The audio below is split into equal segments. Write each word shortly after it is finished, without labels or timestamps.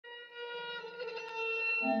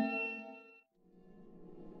Hey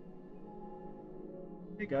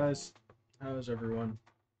guys, how's everyone?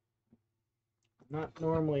 Not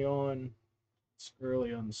normally on this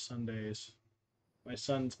early on Sundays. My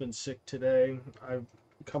son's been sick today. I'm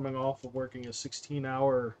coming off of working a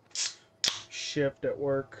 16-hour shift at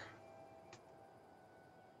work.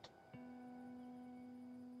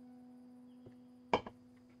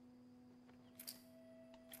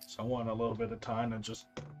 So I want a little bit of time to just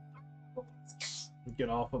get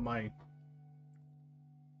off of my.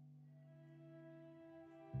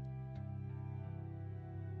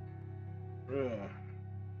 Ugh.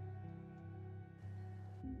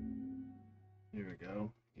 Here we go.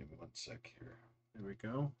 Give me one sec here. There we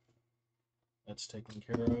go. That's taken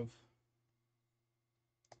care of.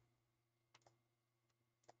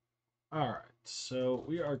 Alright, so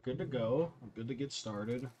we are good to go. I'm good to get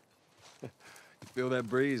started. You feel that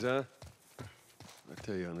breeze, huh? I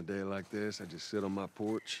tell you, on a day like this, I just sit on my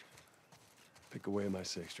porch, pick away at my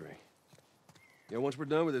six string. Yeah, once we're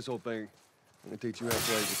done with this whole thing, I'm gonna teach you how to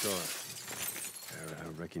play guitar. I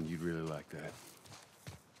reckon you'd really like that.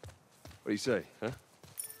 What do you say, huh?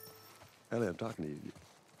 Ellie, I'm talking to you.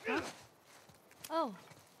 Huh? Oh,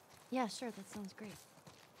 yeah, sure, that sounds great.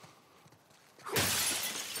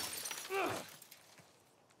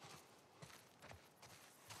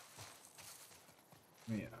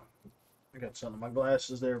 Yeah. I got some of my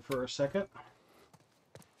glasses there for a second.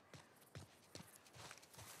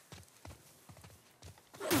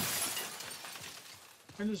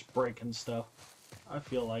 I'm just breaking stuff. I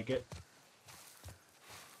feel like it.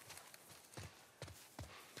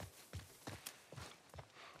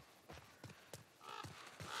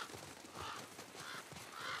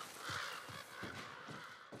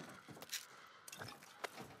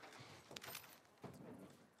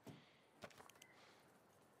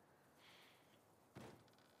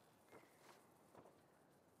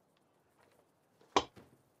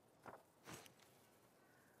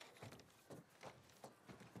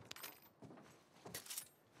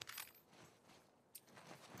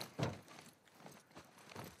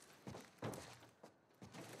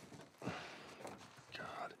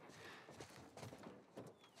 God.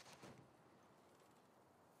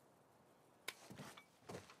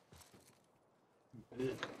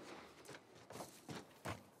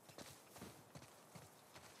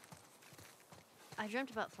 I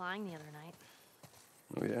dreamt about flying the other night.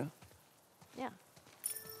 Oh, yeah? Yeah.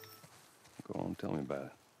 Go on, tell me about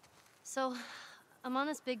it. So, I'm on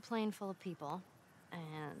this big plane full of people,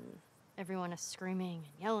 and everyone is screaming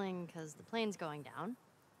and yelling because the plane's going down.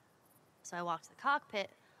 So I walk to the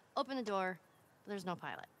cockpit, open the door, but there's no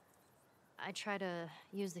pilot. I try to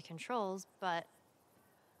use the controls, but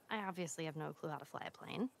I obviously have no clue how to fly a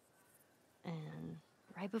plane. And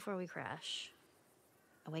right before we crash,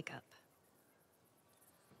 I wake up.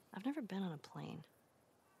 I've never been on a plane.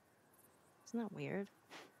 Isn't that weird?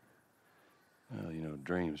 Well, you know,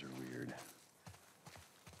 dreams are weird.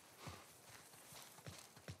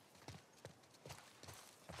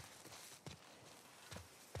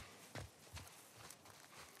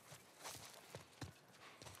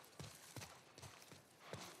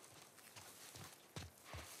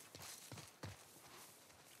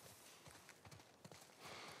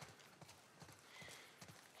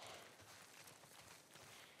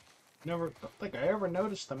 Never don't think I ever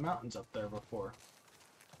noticed the mountains up there before.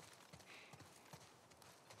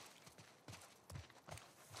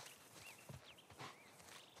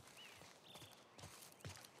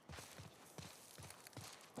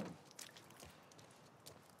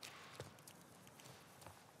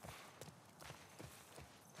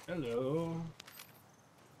 Hello.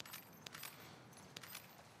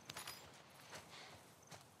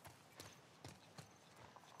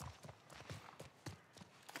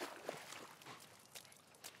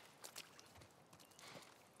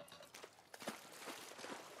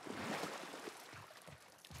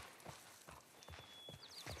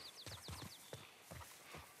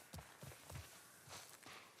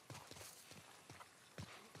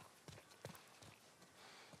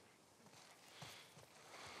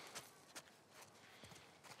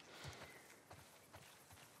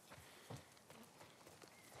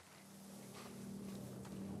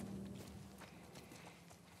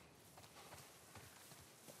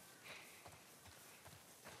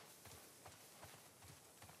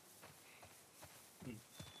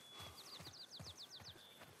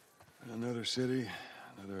 Another city,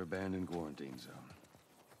 another abandoned quarantine zone.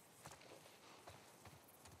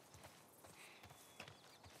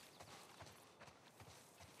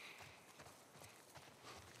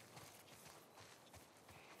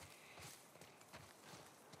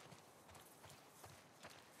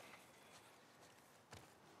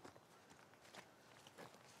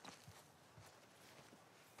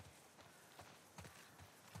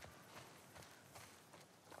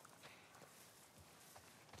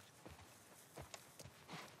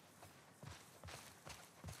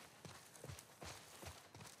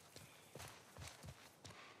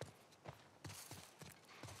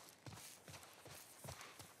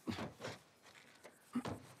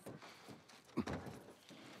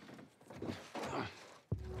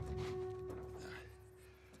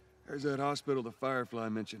 There's that hospital the Firefly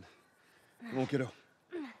mentioned. Come on, kiddo.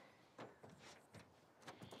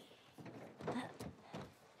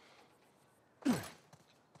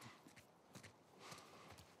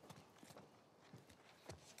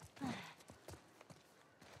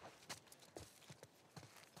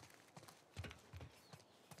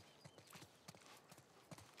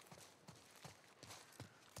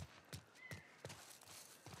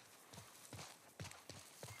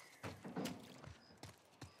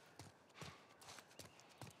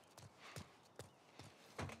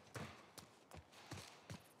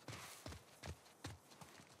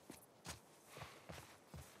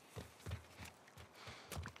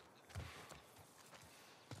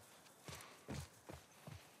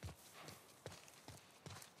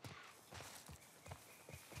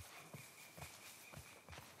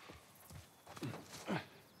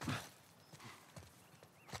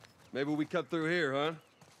 Maybe we cut through here, huh?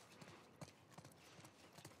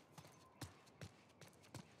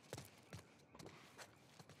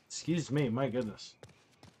 Excuse me, my goodness.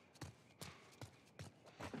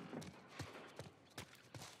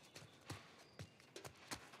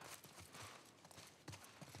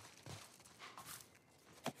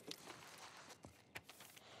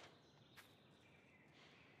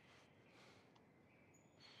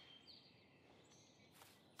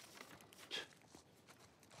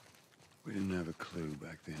 We didn't have a clue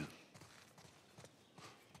back then.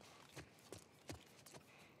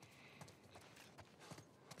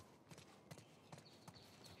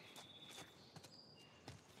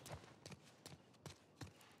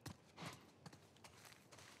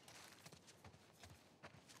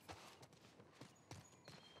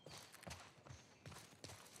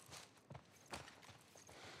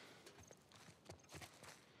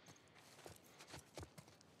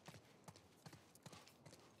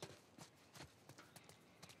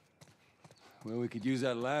 Well, we could use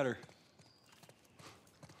that ladder.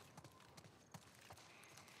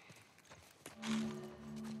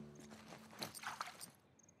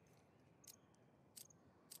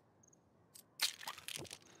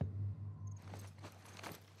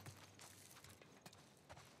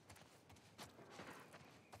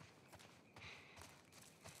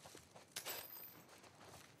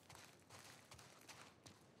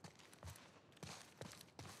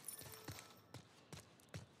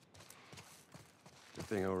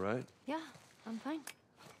 Everything all right? Yeah, I'm fine.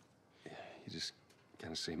 You just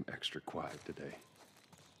kind of seem extra quiet today.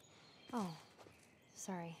 Oh,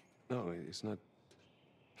 sorry. No, it's not.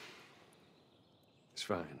 It's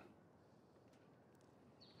fine.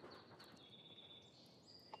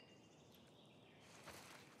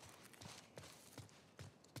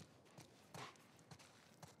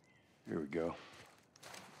 Here we go.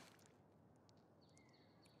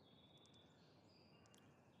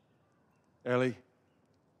 Ellie?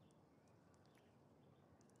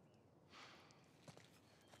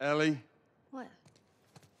 Ellie? What?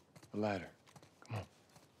 The ladder. Come on.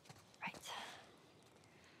 Right.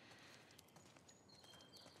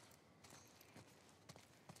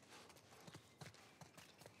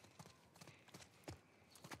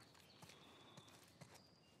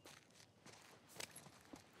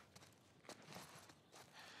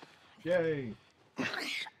 Yay.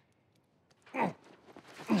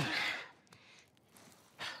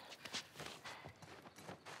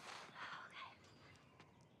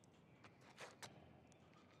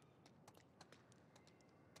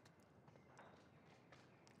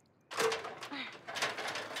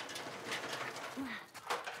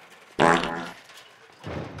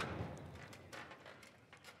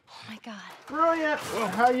 Oh my God. Brilliant.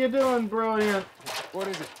 How you doing, Brilliant? What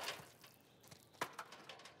is it?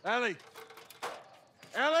 Ellie!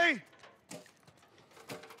 Ellie!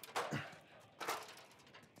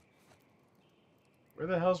 Where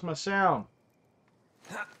the hell's my sound?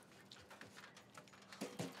 You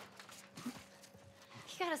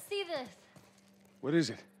gotta see this. What is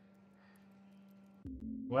it?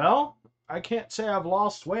 Well, I can't say I've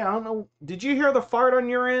lost weight. I don't know. Did you hear the fart on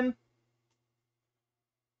your end?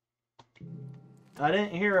 I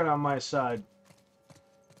didn't hear it on my side.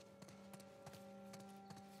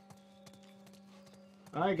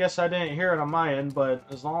 I guess I didn't hear it on my end, but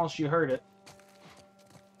as long as you heard it.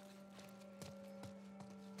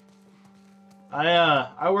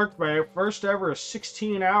 I worked my first ever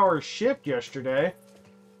 16-hour shift yesterday.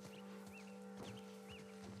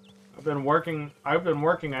 I've been working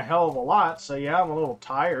a hell of a lot, so yeah, I'm a little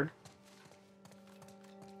tired.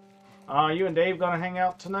 You and Dave gonna hang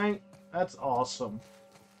out tonight? That's awesome.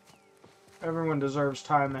 Everyone deserves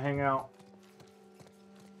time to hang out.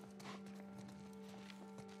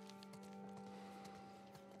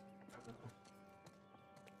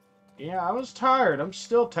 Yeah, I was tired. I'm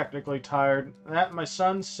still technically tired. That my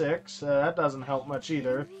son's sick, so that doesn't help much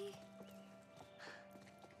either. Maybe?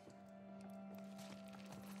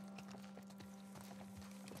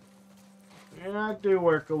 Yeah, I do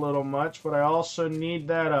work a little much, but I also need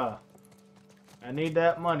that, I need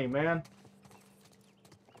that money, man.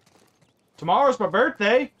 Tomorrow's my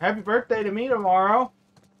birthday. Happy birthday to me tomorrow.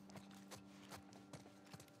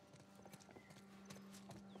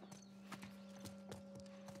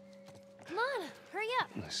 Come on, hurry up.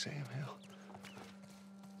 Sam Hill.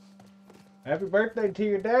 Happy birthday to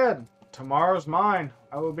your dad. Tomorrow's mine.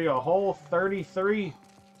 I will be a whole 33.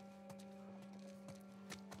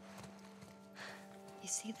 You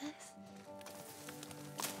see this?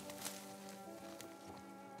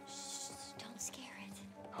 Don't scare it.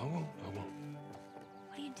 I won't.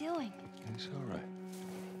 What are you doing? It's all right.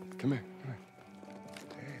 Come here.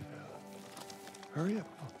 Hey, fella. Hurry up.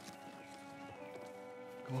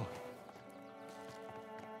 Come on.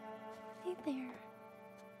 Hey there.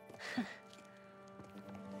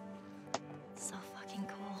 So fucking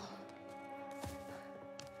cool.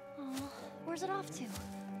 Oh, where's it off to?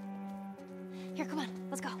 Here, come on,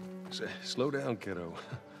 let's go. Slow down, kiddo.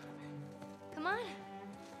 Come on.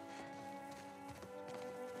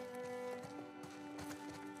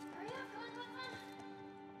 Hurry up, come on.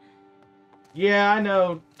 Yeah, I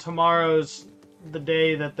know tomorrow's the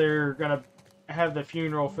day that they're gonna have the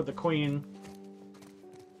funeral for the Queen.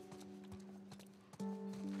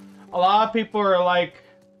 A lot of people are like,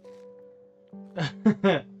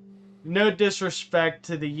 no disrespect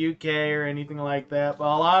to the UK or anything like that, but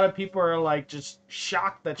a lot of people are like just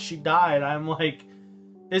shocked that she died. I'm like,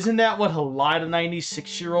 isn't that what a lot of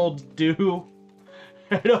 96-year-olds do?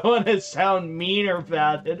 I don't want to sound mean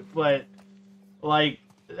about it, but like,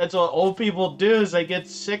 that's what old people do is they get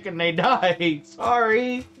sick and they die.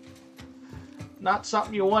 Sorry. Not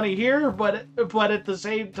something you want to hear, but at the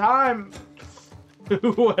same time,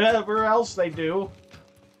 whatever else they do,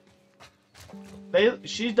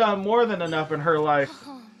 she's done more than enough in her life.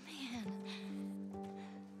 Oh, man.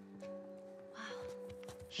 Wow,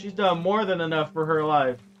 She's done more than enough for her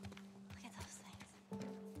life. look at those things.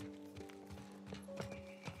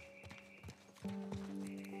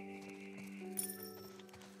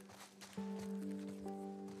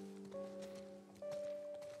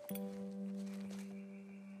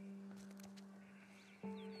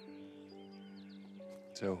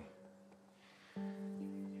 So,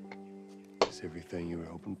 is everything you were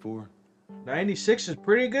hoping for? 96 is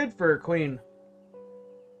pretty good for a queen.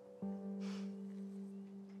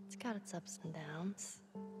 It's got its ups and downs,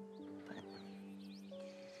 but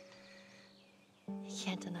you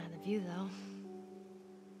can't deny the view, though.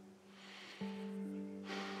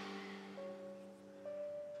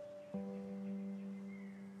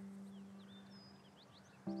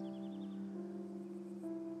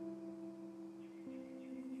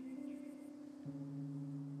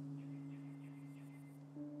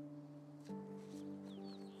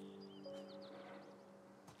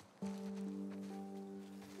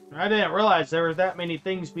 I didn't realize there were that many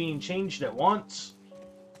things being changed at once.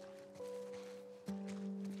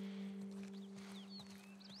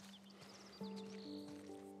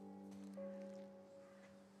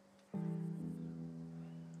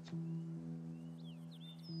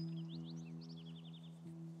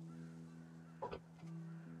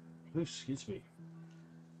 Ooh, excuse me.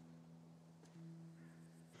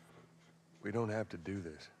 We don't have to do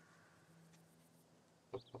this.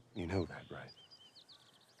 You know that, right?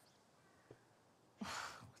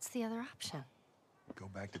 What's the other option? Go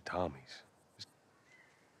back to Tommy's. Just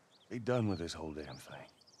be done with this whole damn thing.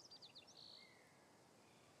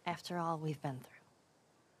 After all we've been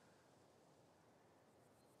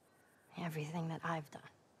through. Everything that I've done.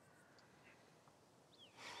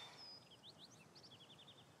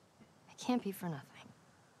 It can't be for nothing.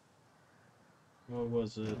 What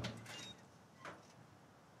was it?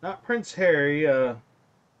 Not Prince Harry,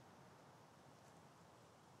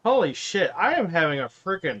 Holy shit, I am having a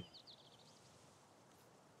freaking...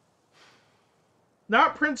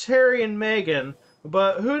 Not Prince Harry and Meghan,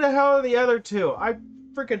 but who the hell are the other two? I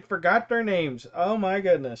freaking forgot their names. Oh my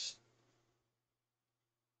goodness.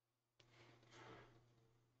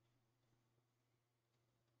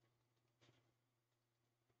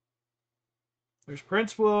 There's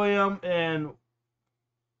Prince William and...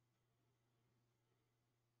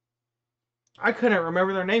 I couldn't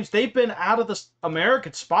remember their names. They've been out of the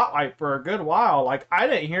American spotlight for a good while. Like, I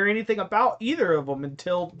didn't hear anything about either of them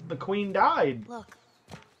until the Queen died. Look,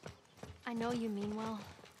 I know you mean well,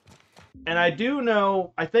 And I do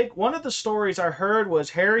know, I think one of the stories I heard was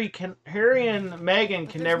Harry and Meghan But can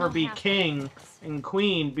there's never no be halfway king marks. and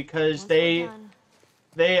queen because Once we're done,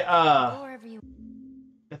 they go wherever you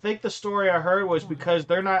I think the story I heard was want. because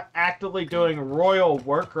they're not actively doing royal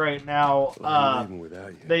work right now. Well, I'm leaving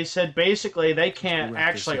without you. They said basically they can't We'll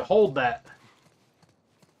wrap this actually up. hold that.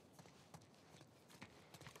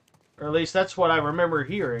 Or at least that's what I remember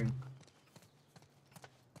hearing.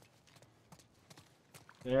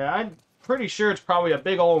 Yeah, I'm pretty sure it's probably a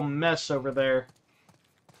big old mess over there.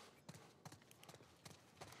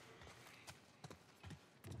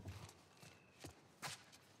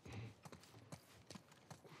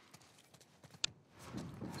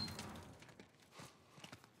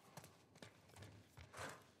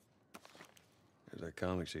 There's that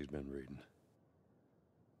comic she's been reading.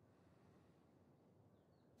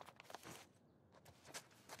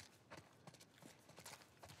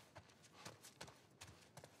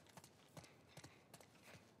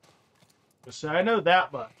 So I know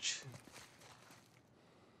that much.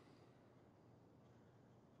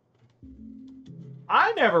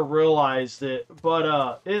 I never realized it,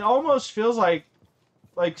 but it almost feels like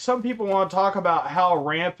some people want to talk about how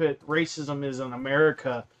rampant racism is in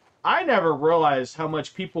America. I never realized how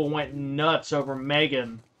much people went nuts over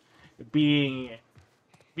Meghan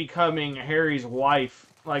becoming Harry's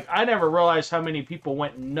wife. Like, I never realized how many people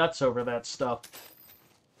went nuts over that stuff.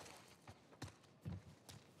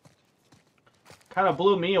 Kind of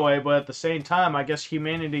blew me away, but at the same time, I guess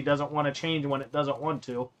humanity doesn't want to change when it doesn't want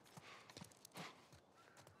to.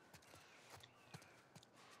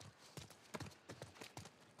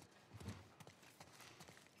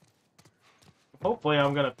 Hopefully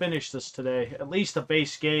I'm going to finish this today. At least the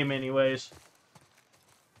base game anyways.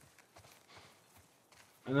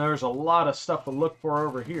 And there's a lot of stuff to look for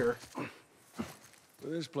over here. Well,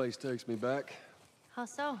 this place takes me back. How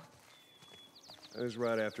so? That was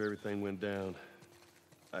right after everything went down.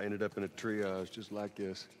 I ended up in a triage just like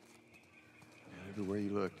this. And everywhere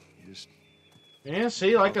you look, you just... Yeah,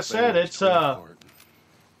 see, like I said, it's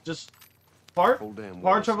just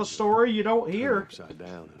parts of a story you don't hear. Upside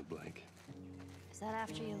down in a blink. Is that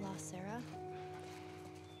after you lost Sarah?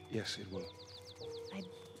 Yes, it will. I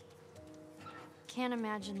can't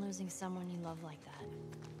imagine losing someone you love like that.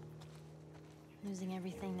 Losing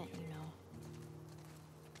everything that you know.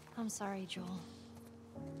 I'm sorry, Joel.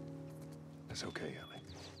 That's okay, Ellie.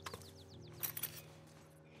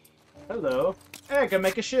 Hello. Hey, I can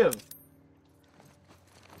make a shiv.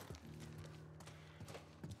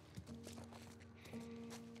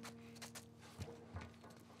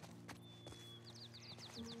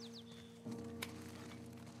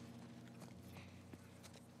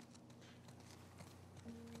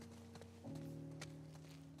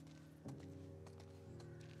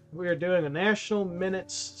 We are doing a national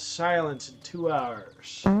minute's silence in 2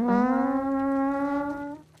 hours.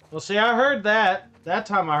 Well, see, I heard that. That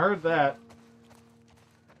time I heard that.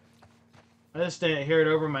 I just didn't hear it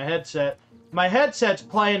over my headset. My headset's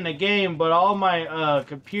playing the game, but all my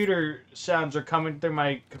computer sounds are coming through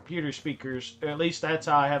my computer speakers. Or at least that's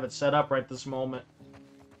how I have it set up right this moment.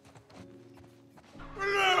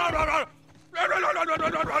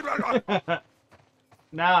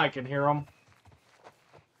 Now I can hear them.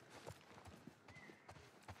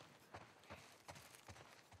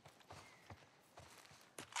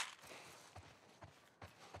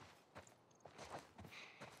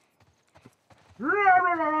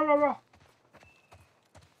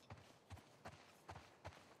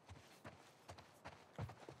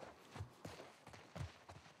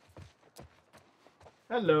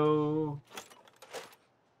 Hello.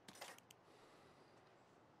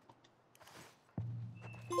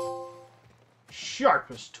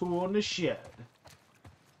 Sharpest tool in the shed.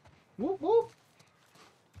 Whoop whoop.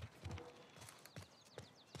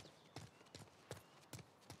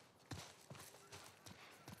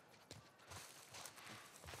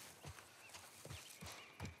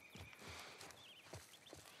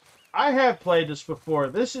 I have played this before.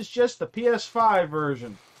 This is just the PS5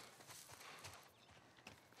 version.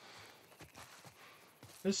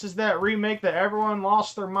 This is that remake that everyone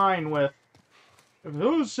lost their mind with. If it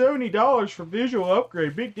was $70 for visual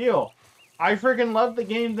upgrade, big deal. I freaking loved the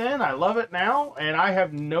game then, I love it now, and I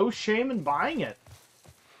have no shame in buying it.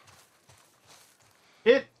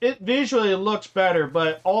 It visually looks better,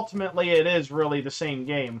 but ultimately it is really the same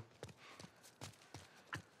game.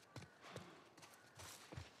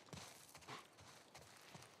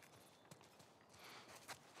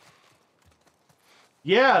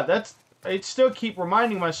 Yeah, I still keep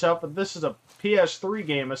reminding myself that this is a PS3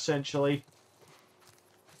 game, essentially.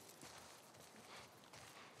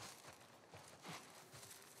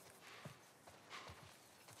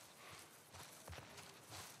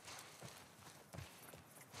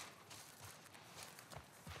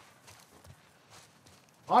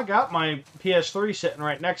 I got my PS3 sitting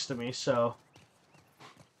right next to me, so...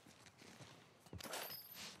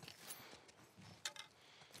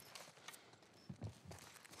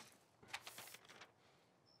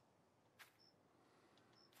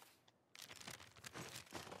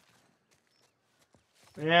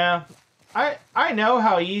 Yeah, I know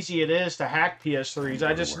how easy it is to hack PS3s.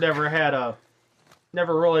 I just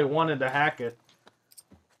never really wanted to hack it.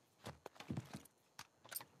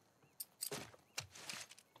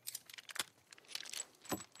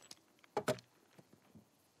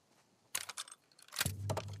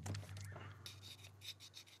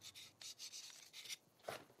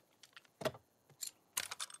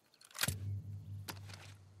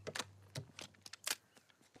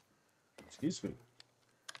 Excuse me.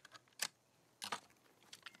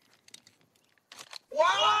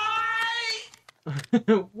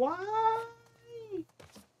 Why?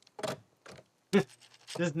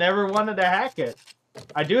 Just never wanted to hack it.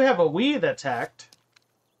 I do have a Wii that's hacked.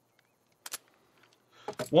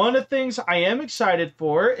 One of the things I am excited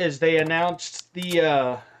for is they announced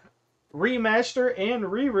the remaster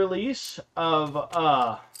and re-release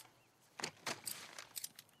of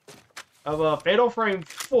Fatal Frame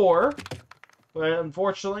 4, but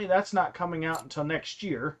unfortunately that's not coming out until next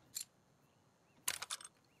year.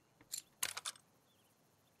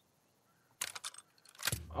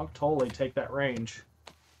 I'll totally take that range.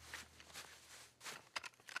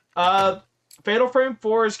 Fatal Frame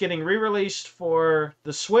 4 is getting re-released for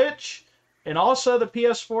the Switch and also the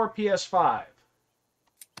PS4, PS5.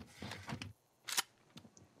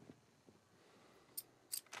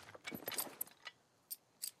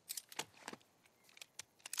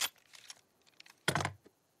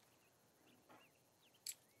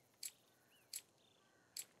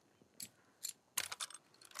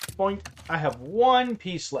 Point. I have one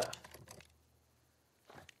piece left.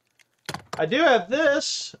 I do have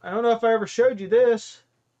this. I don't know if I ever showed you this.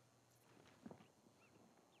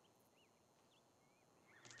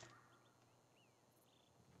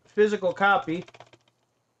 Physical copy.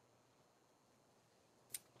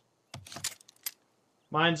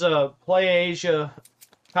 Mine's a Play Asia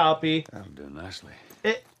copy. That'll do nicely.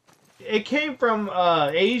 It came from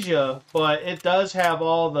Asia, but it does have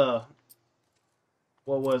all the...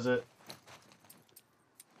 What was it?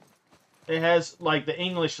 It has, like, the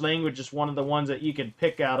English language is one of the ones that you can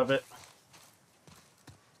pick out of it.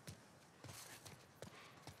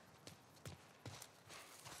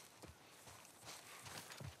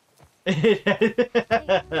 Hey,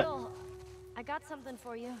 Will, I got something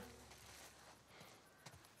for you.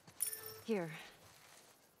 Here.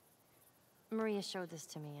 Maria showed this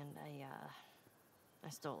to me, and I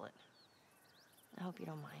stole it. I hope you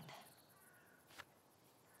don't mind.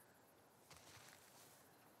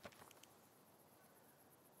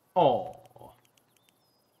 Oh.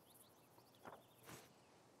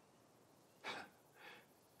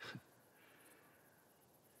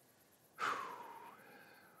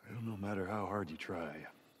 Well, no matter how hard you try,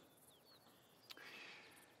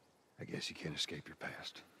 I guess you can't escape your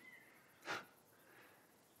past.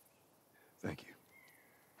 Thank you.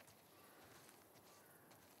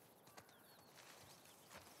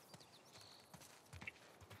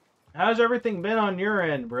 How's everything been on your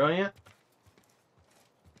end, Brilliant?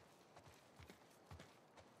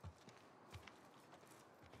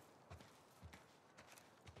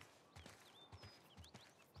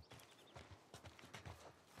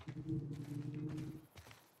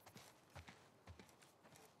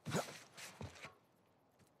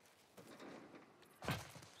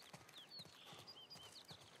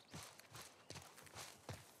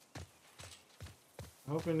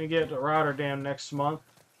 Hoping to get to Rotterdam next month.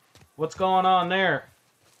 What's going on there?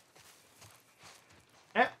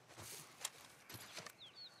 Eh.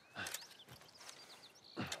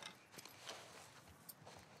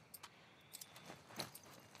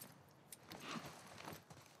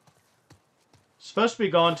 Supposed to be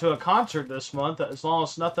going to a concert this month, as long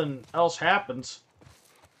as nothing else happens.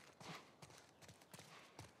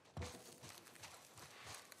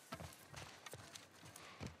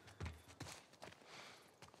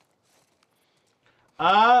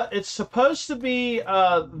 It's supposed to be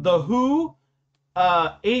the Who,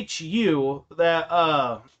 HU,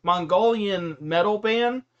 that Mongolian metal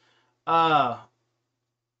band.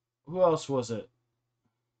 Who else was it?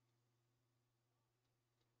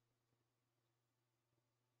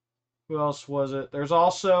 Who else was it? There's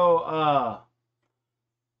also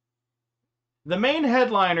the main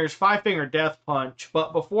headliner's Five Finger Death Punch,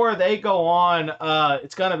 but before they go on,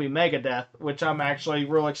 it's gonna be Megadeth, which I'm actually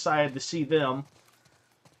real excited to see them.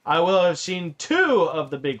 I will have seen 2 of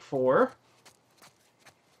the big 4.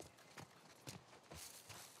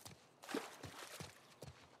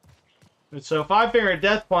 And so Five Finger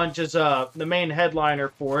Death Punch is the main headliner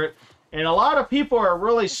for it. And a lot of people are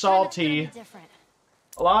really salty.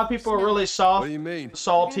 A lot of people are really What do you mean?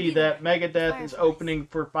 salty that Megadeth is opening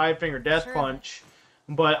for Five Finger Death Punch.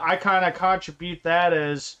 But I kind of contribute that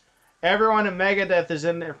as everyone in Megadeth is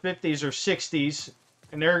in their 50s or 60s.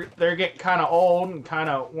 And they're getting kind of old and kind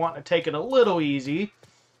of wanting to take it a little easy.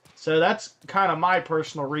 So that's kind of my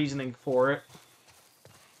personal reasoning for it.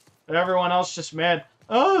 But everyone else just mad.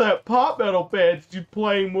 Oh, that pop metal band's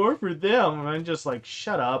playing more for them. And I'm just like,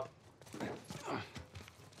 shut up.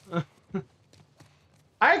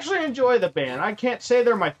 I actually enjoy the band. I can't say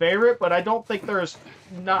they're my favorite, but I don't think they're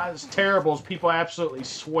not as terrible as people absolutely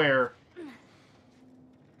swear.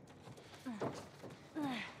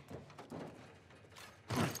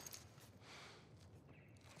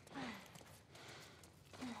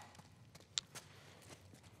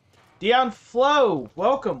 Dion Flo,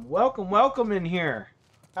 welcome, welcome, welcome in here.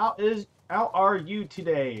 How are you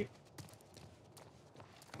today?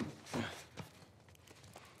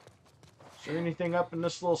 Is there anything up in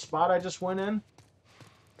this little spot I just went in?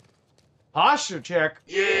 Posture check.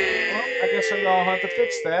 Yeah. Well, I guess I'll have to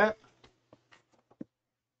fix that.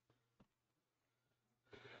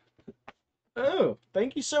 Oh,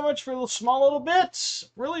 thank you so much for the small little bits.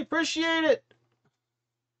 Really appreciate it.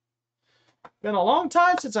 Been a long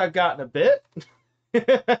time since I've gotten a bit.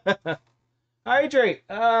 Hydrate.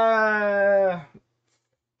 The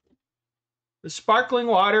sparkling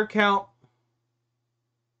water count.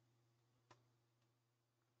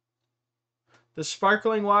 The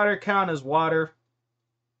sparkling water count as water.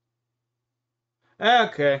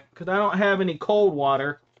 Okay, because I don't have any cold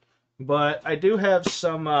water, but I do have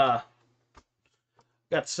some. Got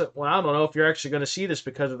some. Well, I don't know if you're actually going to see this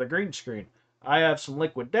because of the green screen. I have some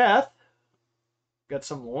Liquid Death. Got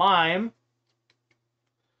some lime.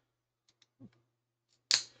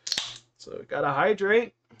 So gotta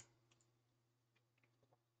hydrate.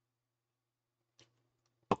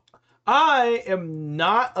 I am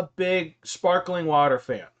not a big sparkling water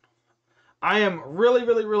fan. I am really,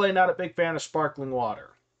 really, really not a big fan of sparkling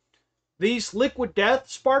water. These Liquid Death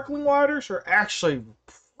sparkling waters are actually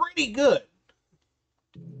pretty good.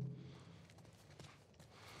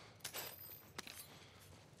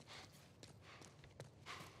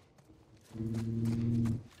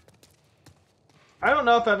 I don't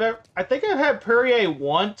know if I've ever... I think I've had Perrier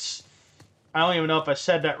once. I don't even know if I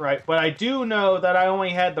said that right, but I do know that I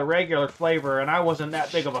only had the regular flavor, and I wasn't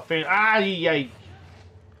that big of a fan. Yay!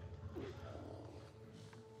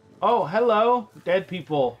 Oh, hello, dead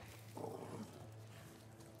people.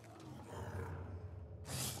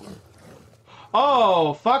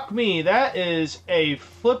 Oh, fuck me. That is a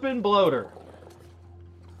flippin' bloater.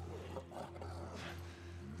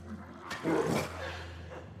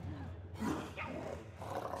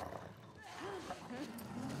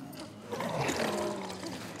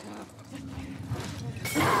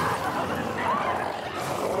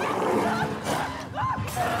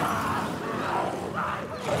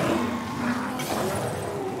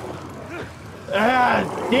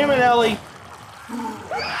 Ah, damn it, Ellie.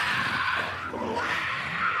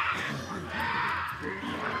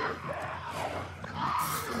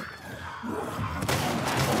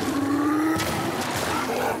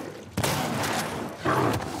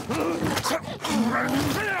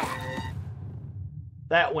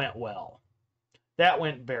 That went well. That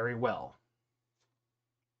went very well.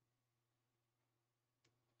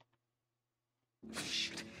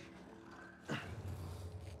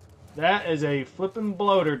 That is a flippin'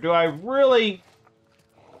 bloater. Do I really...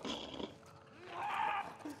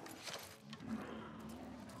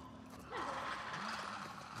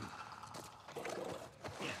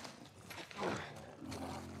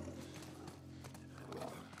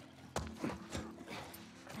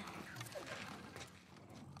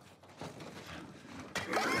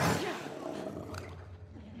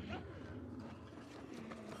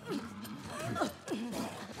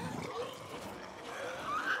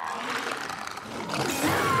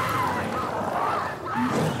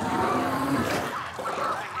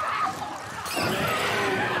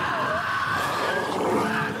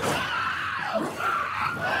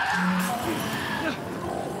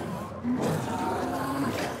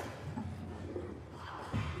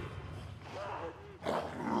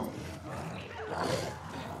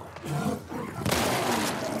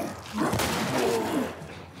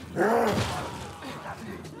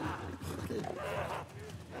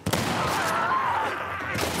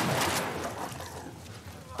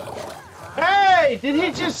 Hey, did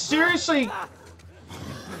he just seriously...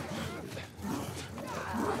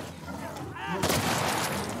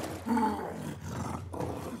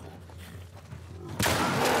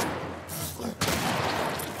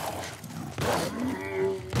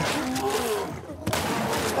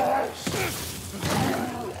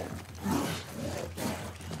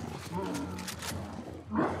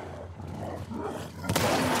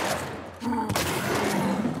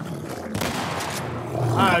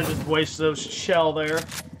 wasted a shell there.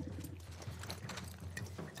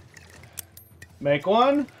 Make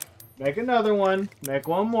one. Make another one. Make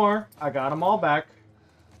one more. I got them all back.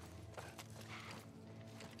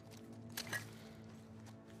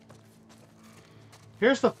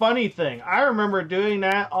 Here's the funny thing. I remember doing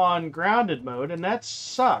that on grounded mode, and that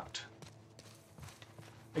sucked.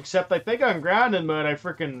 Except I think on grounded mode, I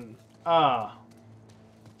freaking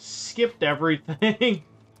skipped everything.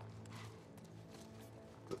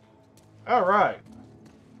 All right.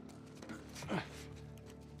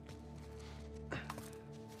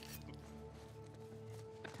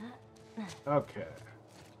 Okay.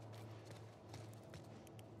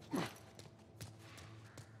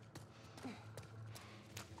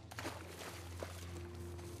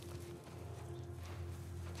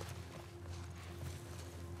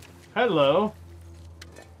 Hello.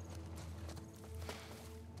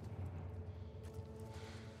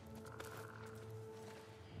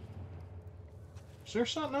 Is there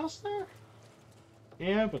something else there?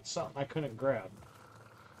 Yeah, but something I couldn't grab.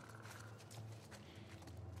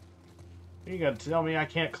 You gotta tell me I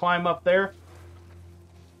can't climb up there?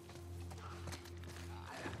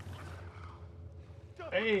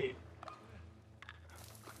 Hey.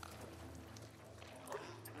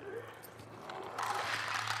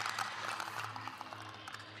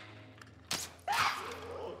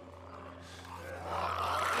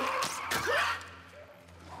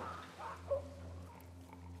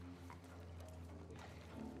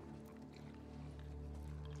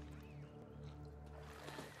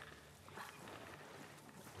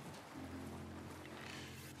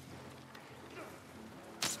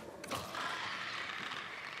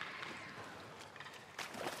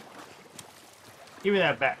 Give me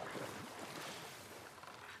that back.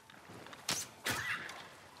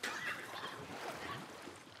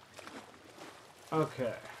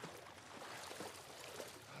 Okay.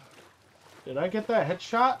 Did I get that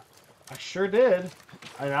headshot? I sure did.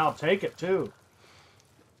 And I'll take it too.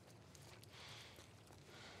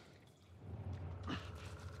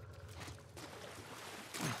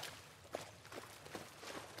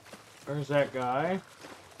 Where's that guy?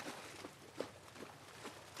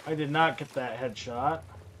 I did not get that headshot.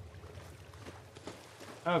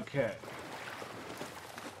 Okay.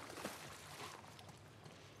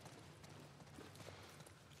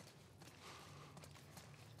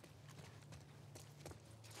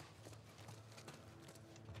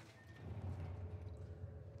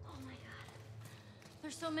 Oh my god.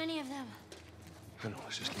 There's so many of them. I know,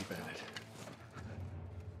 let's just keep at it.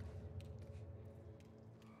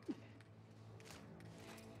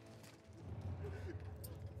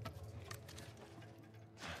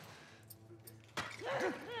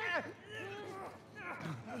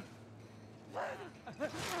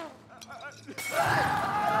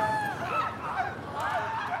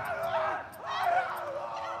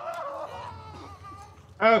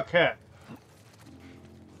 Okay.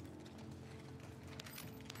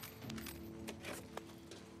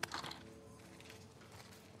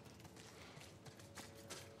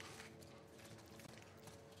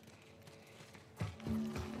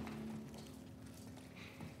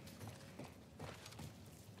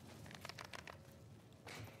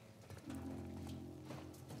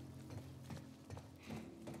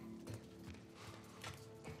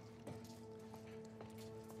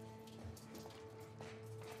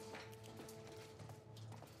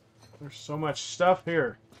 There's so much stuff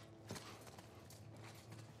here.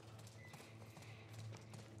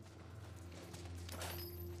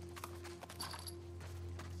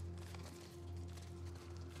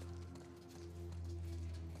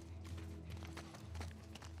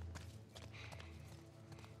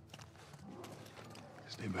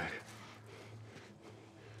 Stay back.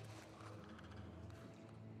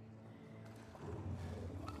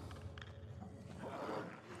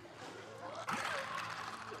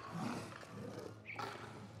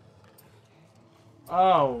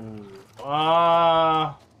 Oh.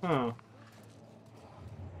 Huh.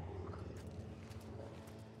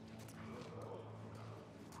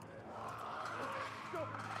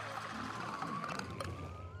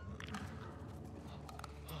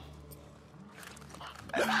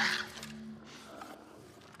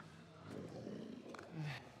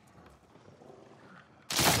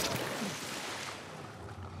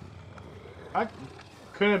 I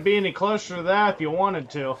couldn't be any closer to that if you wanted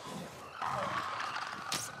to.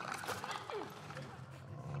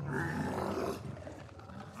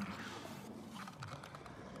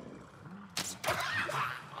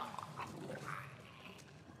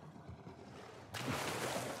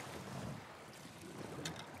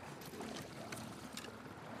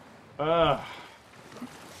 Ugh.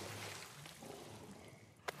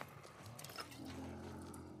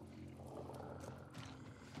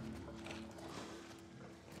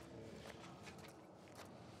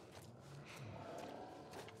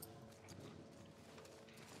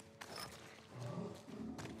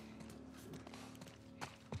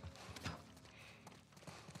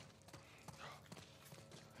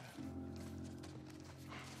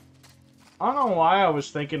 I don't know why I was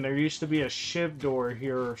thinking there used to be a shiv door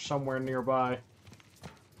here somewhere nearby.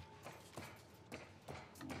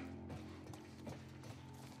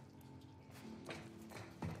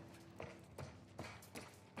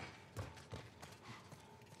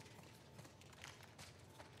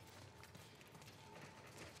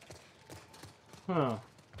 Huh.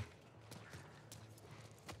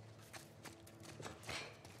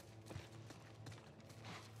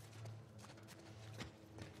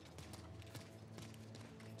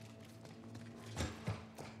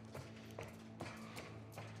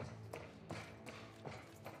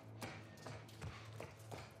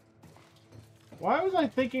 Why was I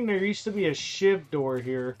thinking there used to be a shiv door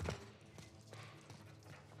here?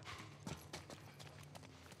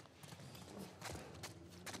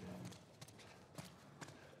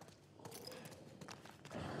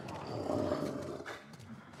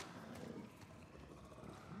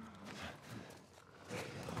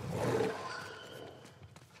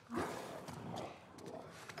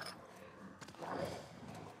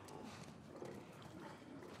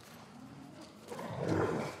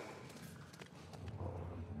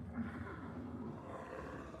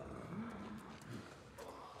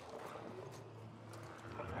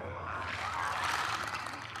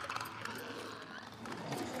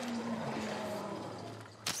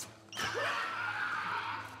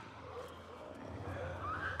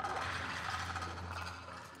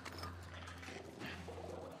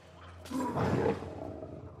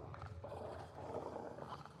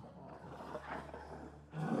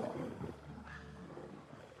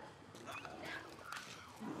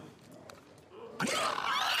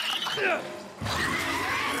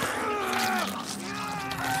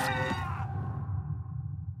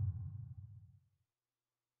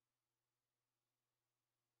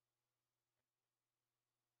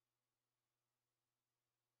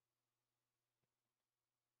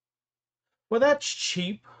 Well, that's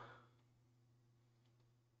cheap.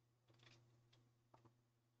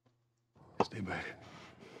 Stay back.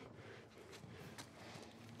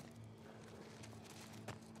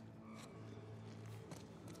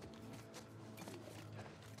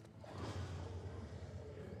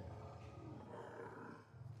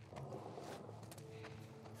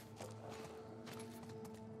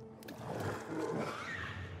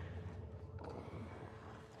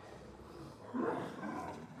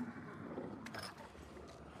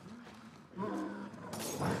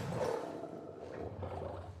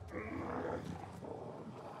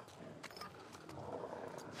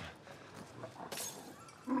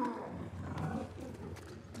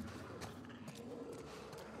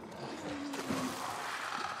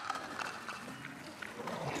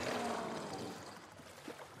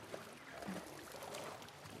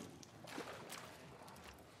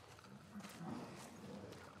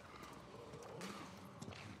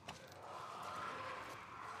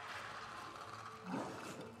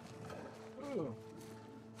 Ooh.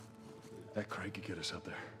 That crate could get us up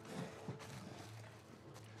there.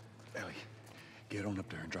 Ellie, get on up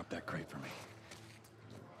there and drop that crate for me.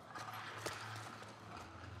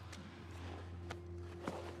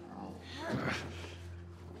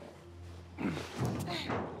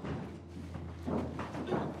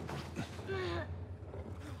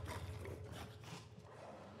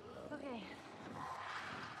 Okay.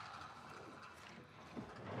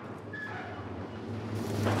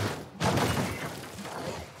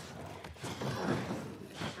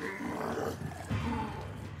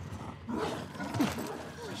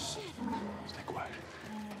 Oh, shit. Stay quiet.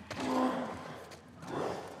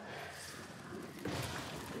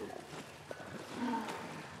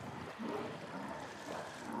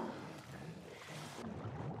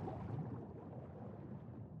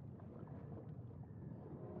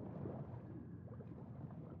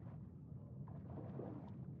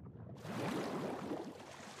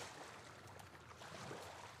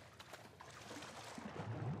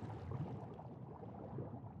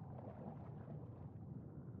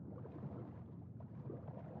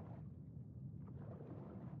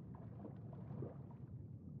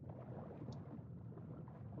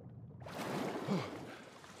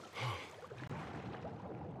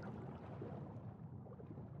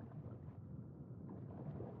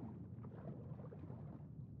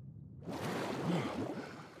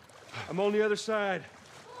 I'm on the other side.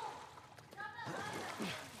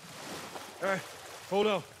 All right, hold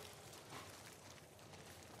on.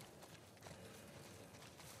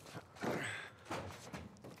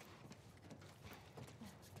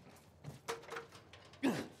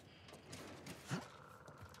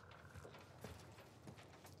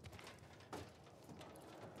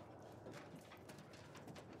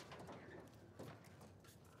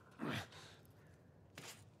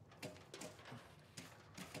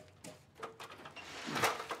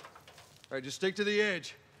 All right, just stick to the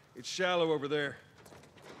edge. It's shallow over there.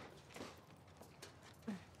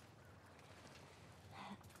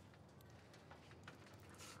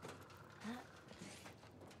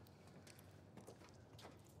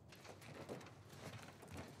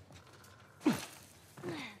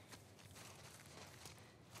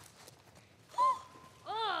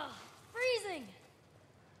 Oh, freezing!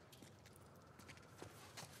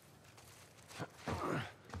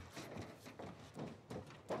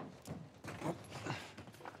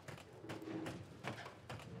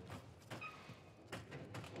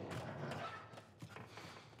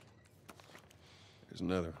 There's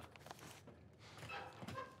another.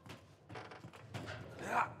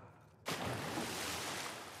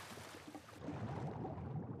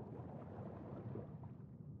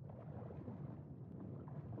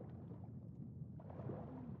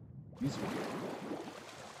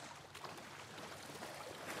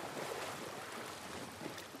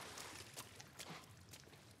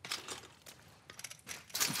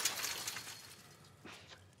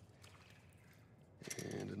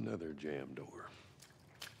 And another jam door.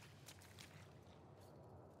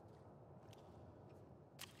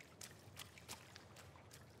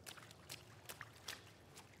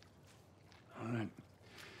 All right.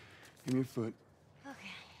 Give me your foot. Okay.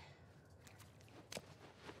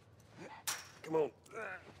 Come on.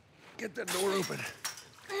 Get that door open.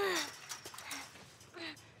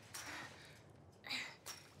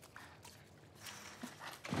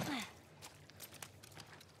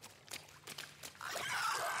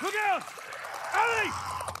 Look out! Ellie!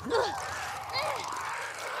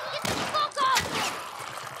 Get the fuck off!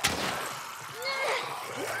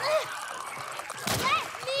 Let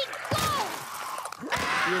me go!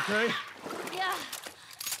 You okay? Yeah.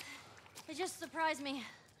 It just surprised me.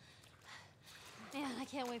 Man, I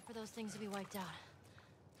can't wait for those things to be wiped out.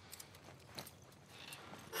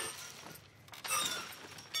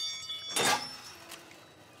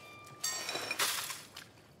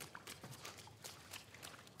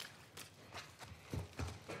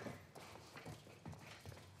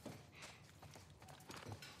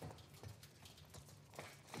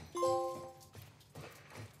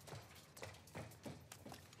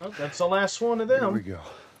 Oh, that's the last one of Here them. we go.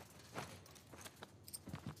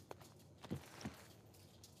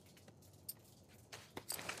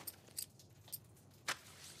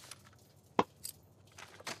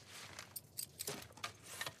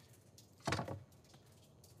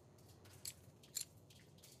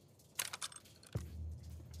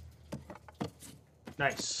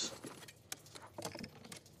 Nice.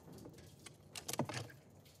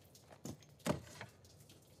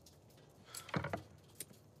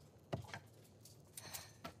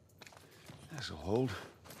 This'll hold.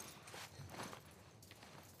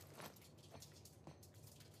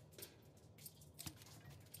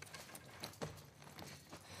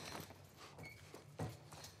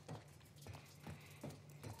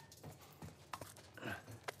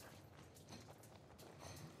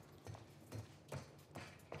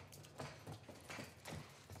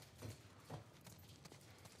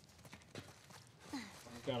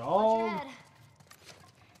 Got Watch all. your head.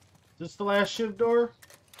 Is this the last shiv door?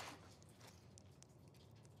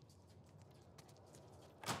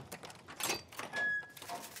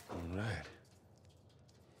 All right.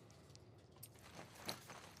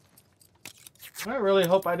 I really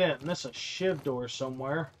hope I didn't miss a shiv door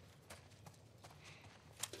somewhere.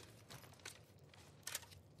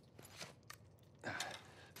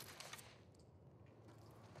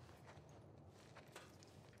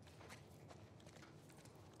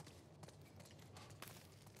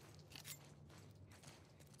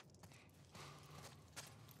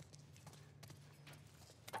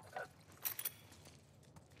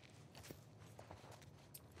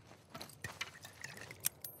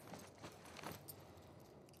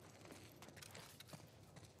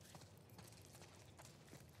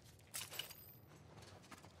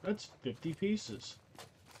 That's 50 pieces.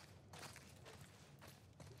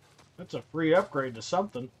 That's a free upgrade to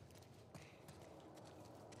something.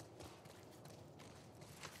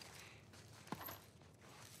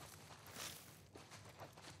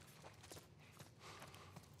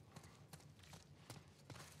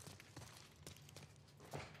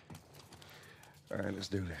 All right, let's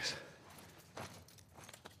do this.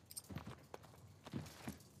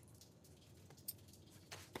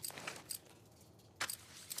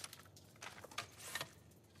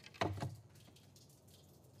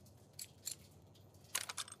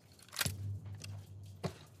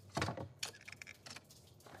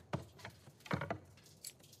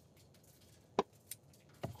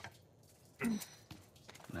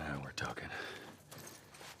 Now we're talking.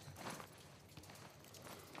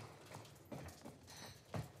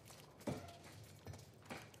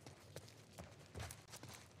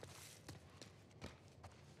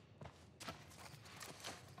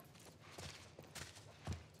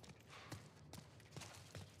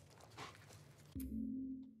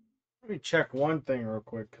 me check one thing real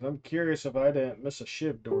quick, because I'm curious if I didn't miss a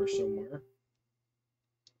shiv door somewhere.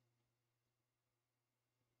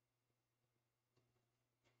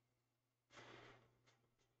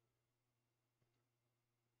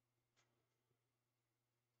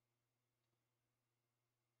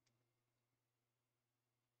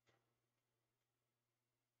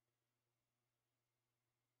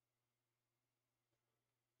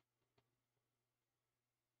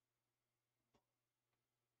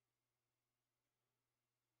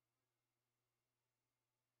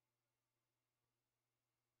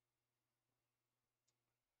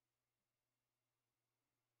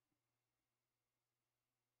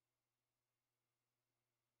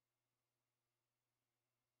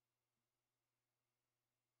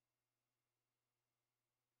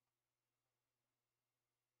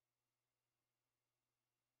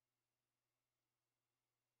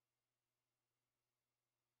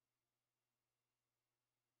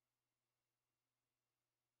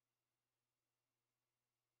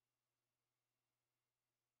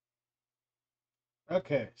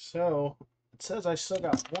 Okay, so it says I still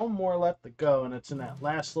got one more left to go, and it's in that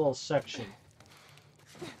last little section.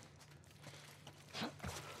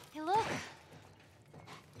 Hey, look!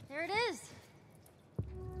 There it is!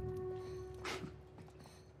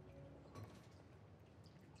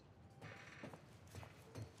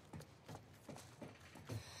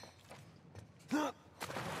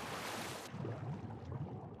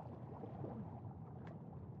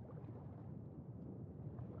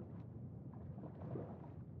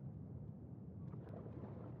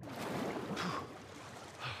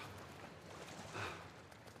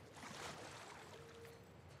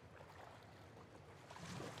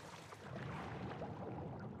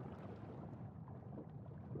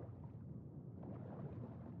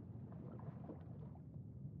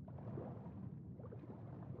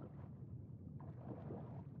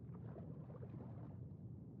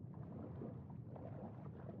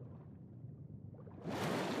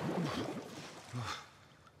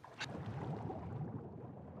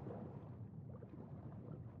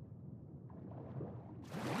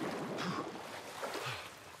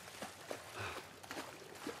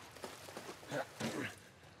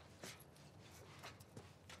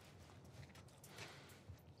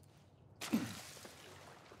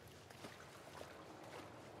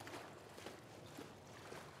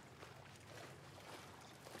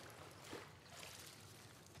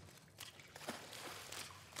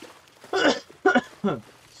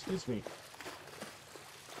 Excuse me.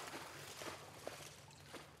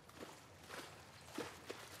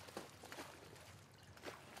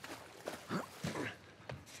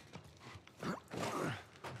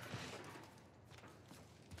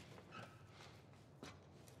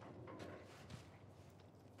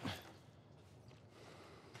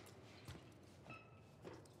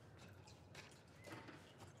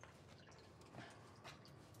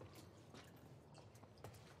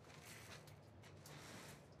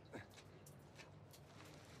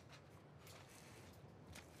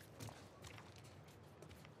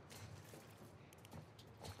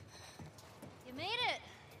 You made it!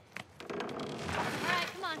 Alright,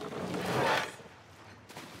 come on. Yes.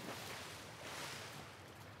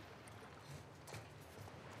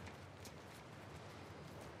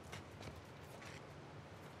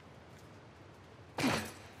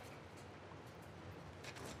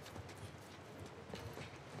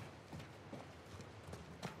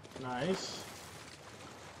 Nice.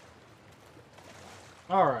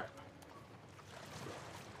 All right.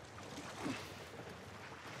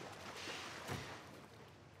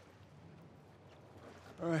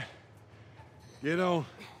 All right. Get on.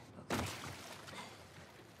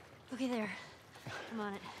 Okay, there. I'm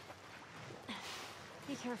on it.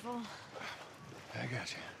 Be careful. I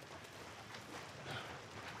got you.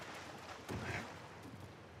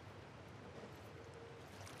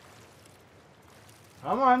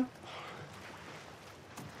 Come on.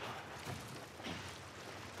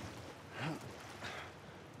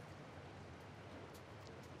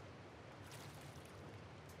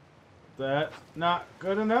 That not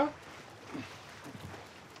good enough?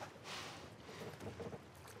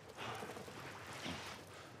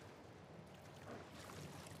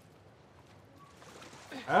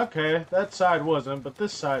 Okay, that side wasn't, but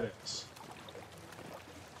this side is.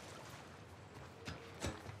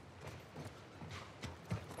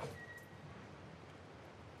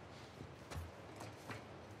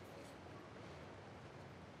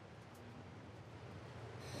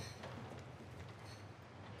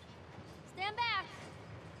 Stand back!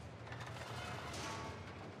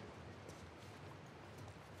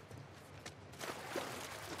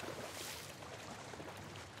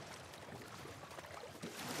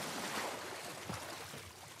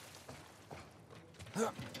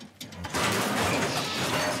 What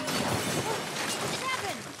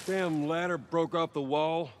happened? Damn ladder broke off the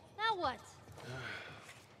wall. Now what?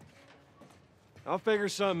 I'll figure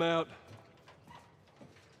something out.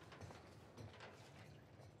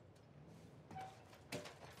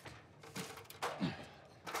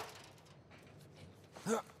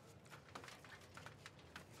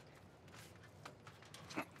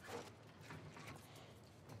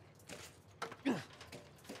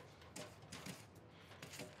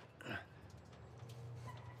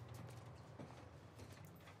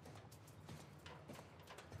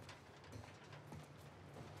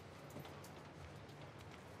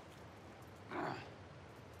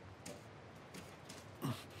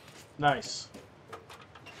 Nice.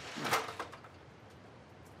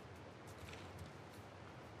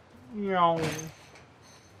 Meow.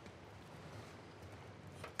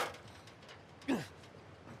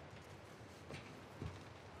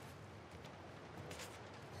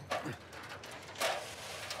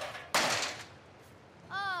 Oh,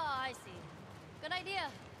 I see. Good idea.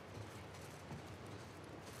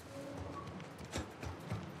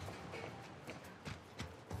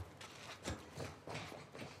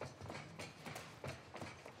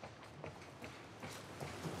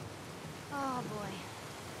 Oh, boy.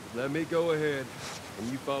 Let me go ahead,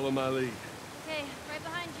 and you follow my lead. Okay, right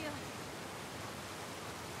behind you.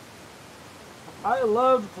 I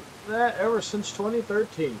loved that ever since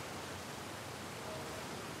 2013.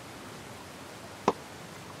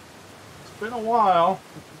 It's been a while.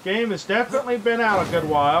 The game has definitely been out a good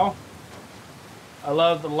while. I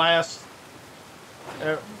love the last...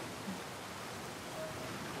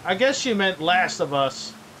 I guess she meant Last of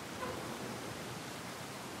Us.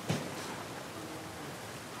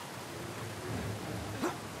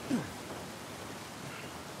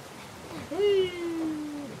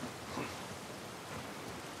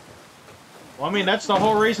 Well, I mean, that's the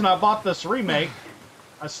whole reason I bought this remake.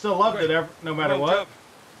 I still loved it no matter Come on, what. Tup.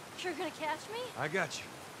 You're gonna catch me? I got you.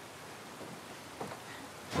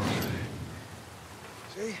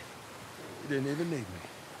 See? You didn't even need me.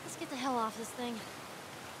 Let's get the hell off this thing.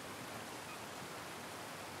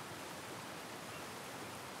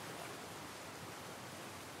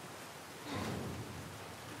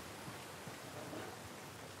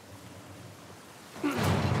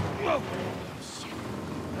 Whoa!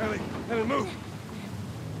 Ellie, Ellie, move!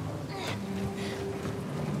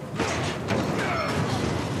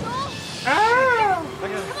 Ah! I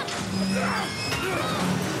got it.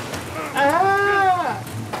 Ah!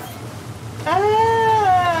 Ah!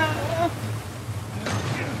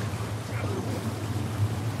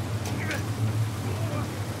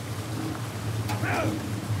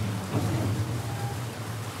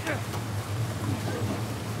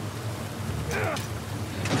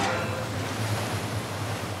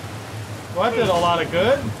 Well, that did a lot of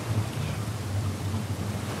good.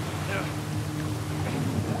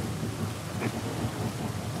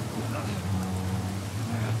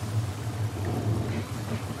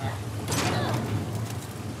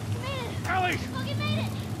 Ellie! Look, you made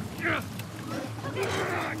it!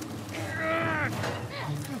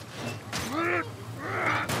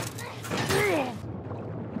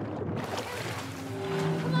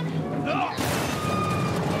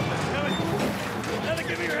 Ellie! Ellie,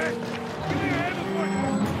 give me your hand! Give me your hand before you...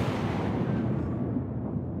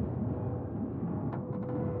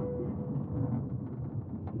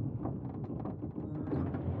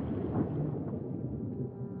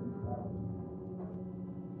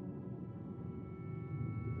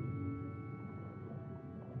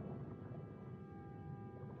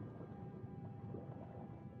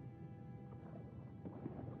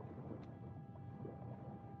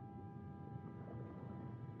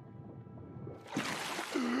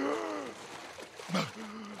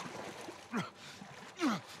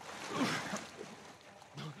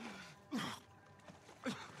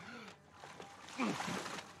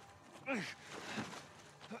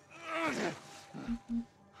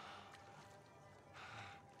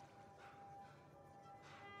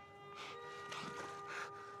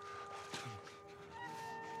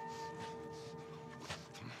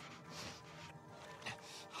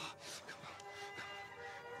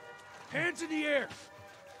 Hands in the air!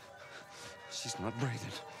 She's not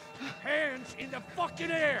breathing. Hands in the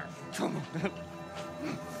fucking air! Come on, man.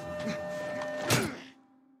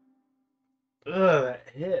 Ugh, that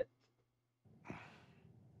hit.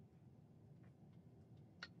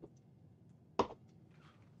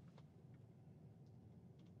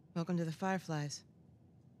 Welcome to the Fireflies.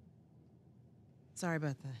 Sorry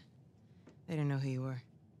about that. They didn't know who you were.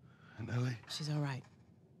 And Ellie? She's all right.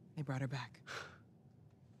 They brought her back.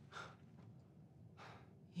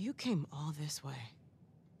 You came all this way.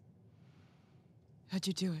 How'd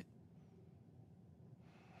you do it?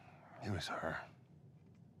 It was her.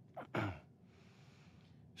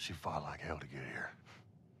 She fought like hell to get here.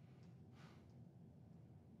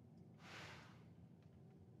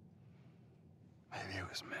 Maybe it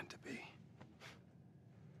was meant to be.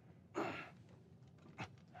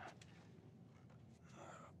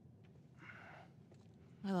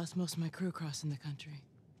 I lost most of my crew crossing the country.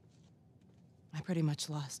 I pretty much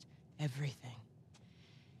lost everything.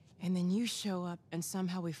 And then you show up, and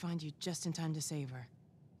somehow we find you just in time to save her.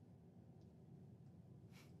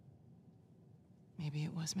 Maybe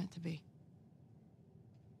it was meant to be.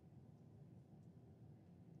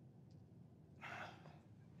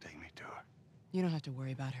 Take me to her. You don't have to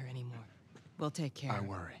worry about her anymore. We'll take care I of her.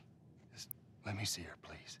 worry. Just let me see her,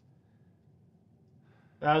 please.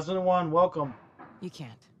 1001, welcome. You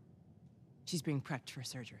can't. She's being prepped for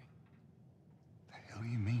surgery. The hell do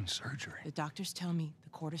you mean, surgery? The doctors tell me the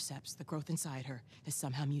cordyceps, the growth inside her, has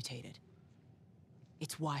somehow mutated.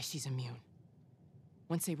 It's why she's immune.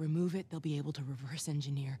 Once they remove it, they'll be able to reverse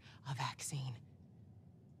engineer a vaccine.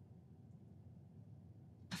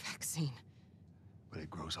 A vaccine. But it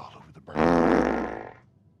grows all over the brain.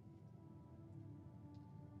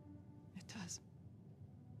 It does.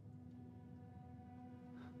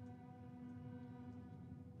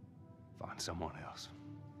 Find someone else.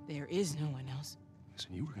 There is no one else.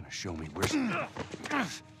 Listen, you were gonna show me where she...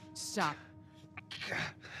 Stop.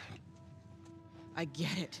 I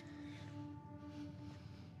get it.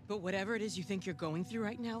 But whatever it is you think you're going through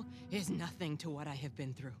right now is nothing to what I have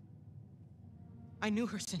been through. I knew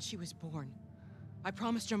her since she was born. I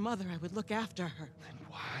promised your mother I would look after her. Then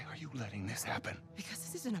why are you letting this happen? Because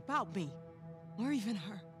this isn't about me, or even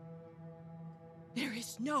her. There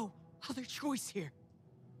is no other choice here.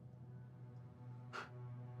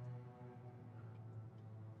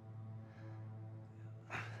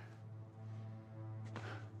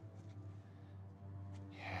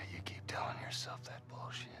 Yeah, you keep telling yourself that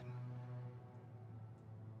bullshit.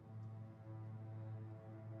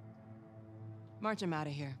 March him out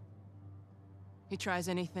of here. He tries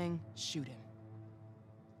anything, shoot him.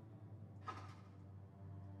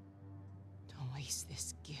 Don't waste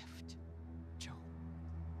this gift, Joe.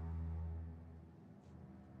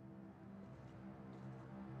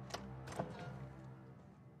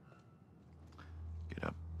 Get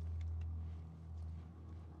up.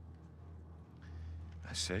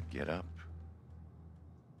 I said get up.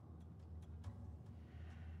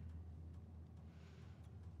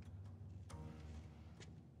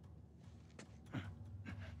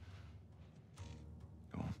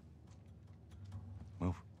 Go on.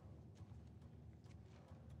 Move.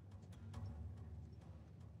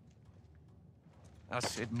 I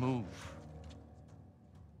said move.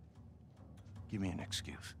 Give me an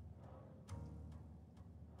excuse.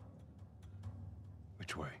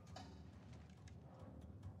 Which way?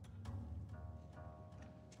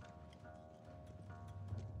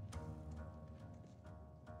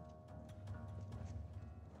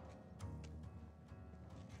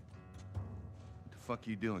 What the fuck are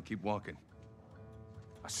you doing? Keep walking.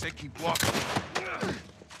 I said keep walking.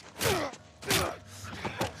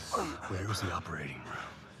 Where was the operating room?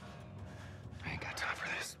 I ain't got time for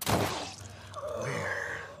this.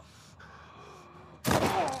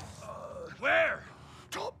 Where?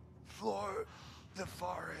 Top floor, the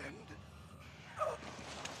far end.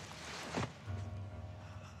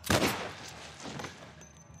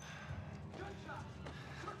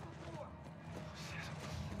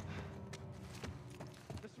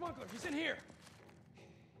 The smuggler, he's in here.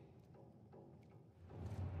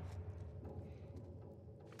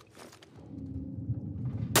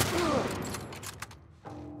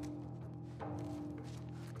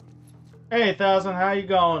 Hey, 1000, how you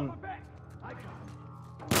going?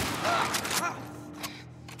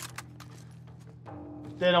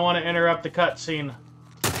 Didn't want to interrupt the cutscene.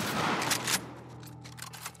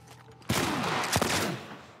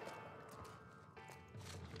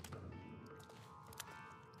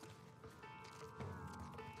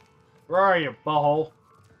 Where are you, butthole?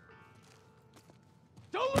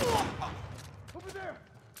 Don't move! Over there!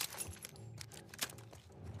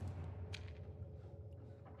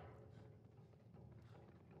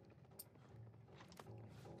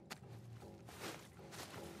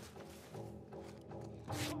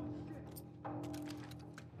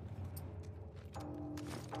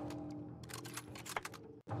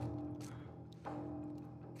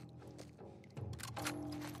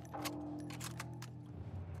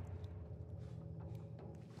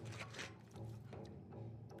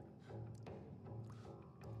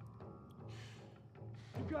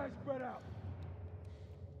 You guys spread out.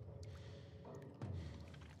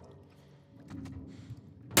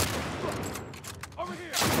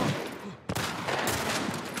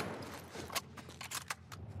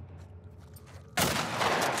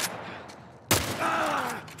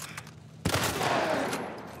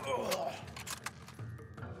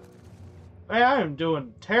 Hey, I am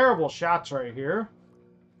doing terrible shots right here.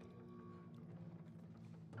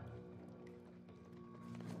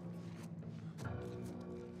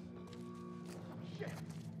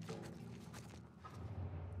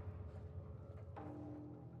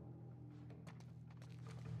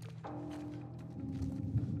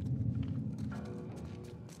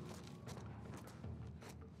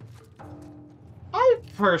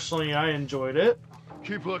 Personally, I enjoyed it.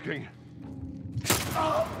 Keep looking.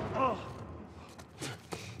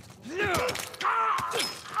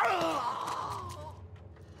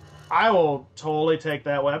 I will totally take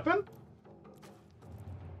that weapon.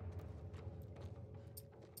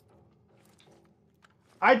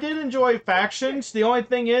 I did enjoy Factions. The only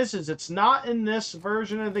thing is it's not in this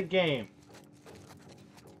version of the game.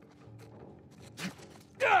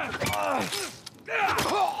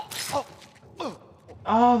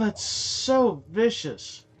 Oh, that's so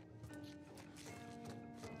vicious.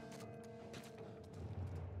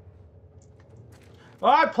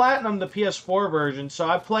 Well, I platinumed the PS4 version, so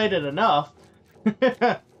I played it enough.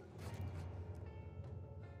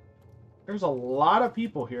 There's a lot of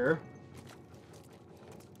people here.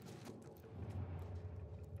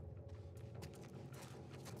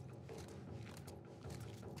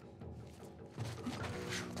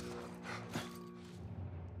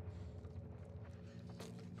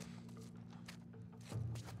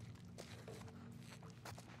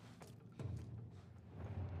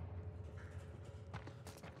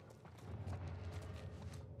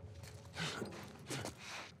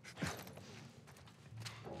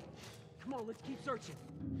 Come on, let's keep searching.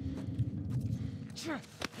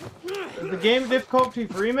 The game difficulty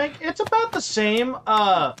for Remake, it's about the same.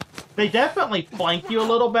 They definitely flank you a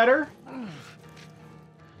little better.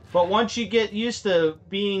 But once you get used to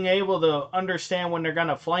being able to understand when they're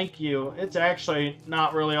gonna flank you, it's actually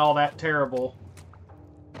not really all that terrible.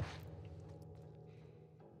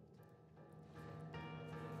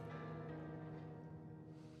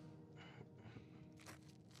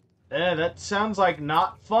 Yeah, that sounds like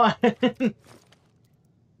not fun.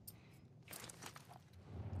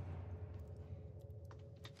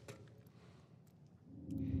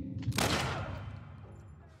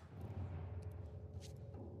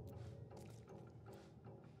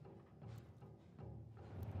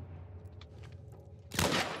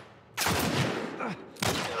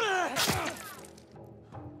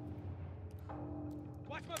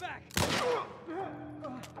 Watch my back.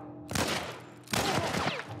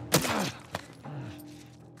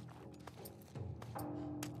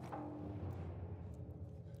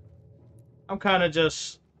 I'm kind of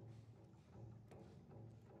just...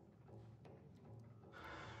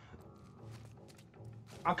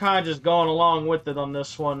 I'm kind of just going along with it on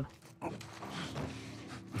this one.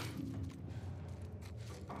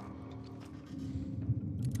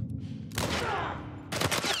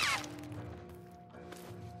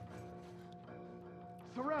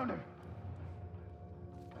 Surround him.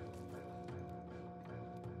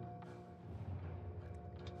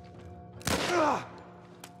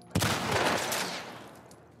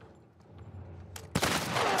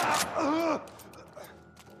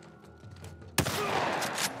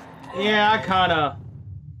 Yeah,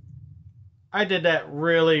 I did that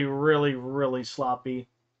really sloppy.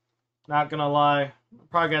 Not gonna lie. I'm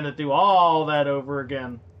probably gonna do all that over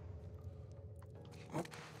again.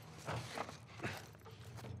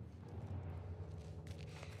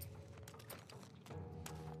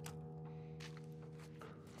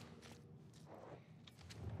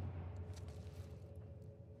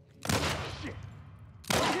 Shit.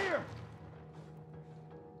 Here.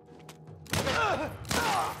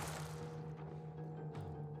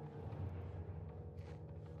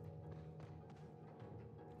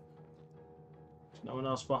 There's no one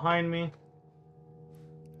else behind me.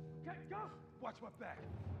 Okay, go. Watch my back.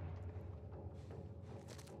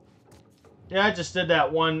 Yeah, I just did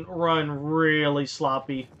that one run really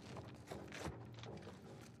sloppy.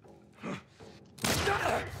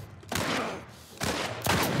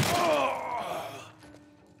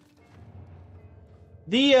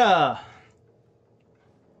 The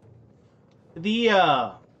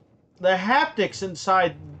haptics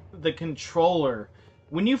inside the controller,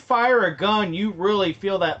 when you fire a gun, you really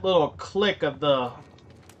feel that little click of the...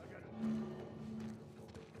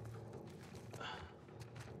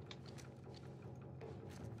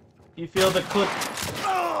 You feel the click...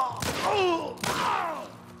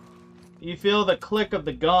 You feel the click of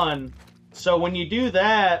the gun. So when you do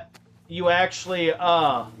that, you actually,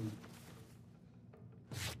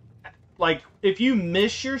 like, if you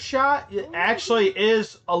miss your shot, it actually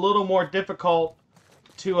is a little more difficult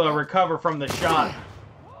to recover from the shot.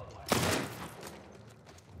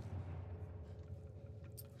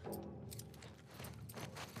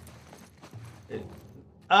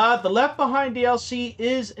 The Left Behind DLC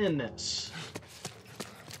is in this.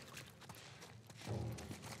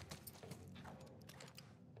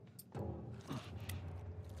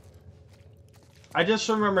 I just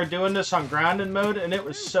remember doing this on grounded mode, and it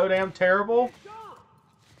was so damn terrible.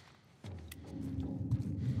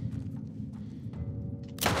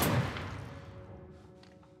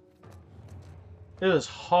 It was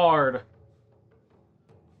hard.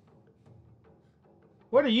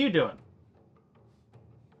 What are you doing?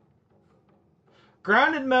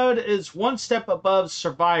 Grounded mode is one step above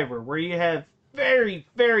Survivor, where you have very,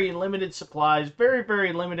 very limited supplies, very,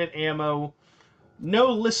 very limited ammo,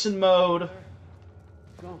 no listen mode.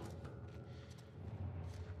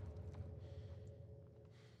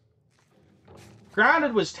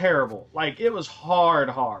 Grounded was terrible. Like, it was hard.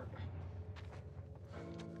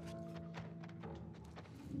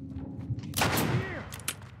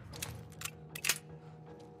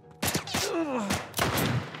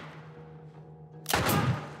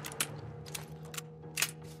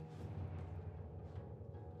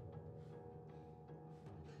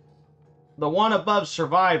 The one above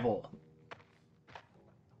Survival.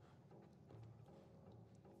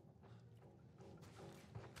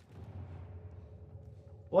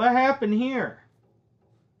 What happened here?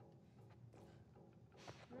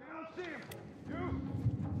 I don't see him.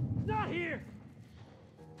 You? Not here.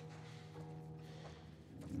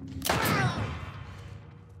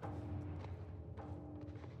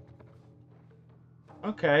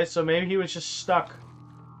 Okay, so maybe he was just stuck.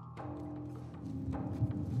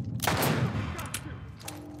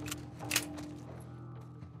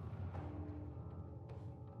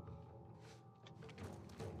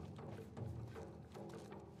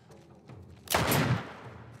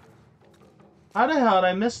 How the hell did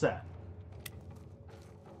I miss that?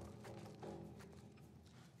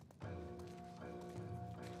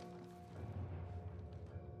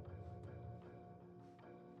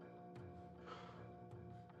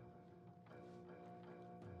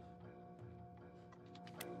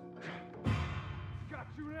 Got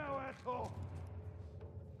you now, asshole.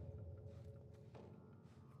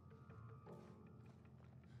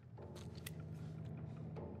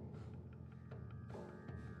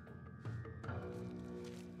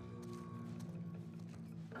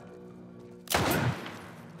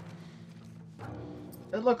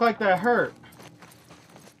 It looked like that hurt.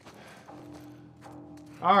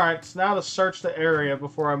 Alright, so now to search the area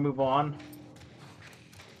before I move on.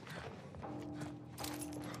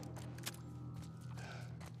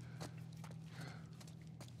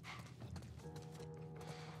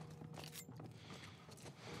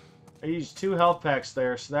 I used 2 health packs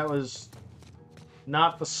there, so that was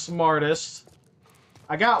not the smartest.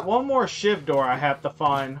 I got one more shiv door I have to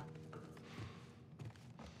find.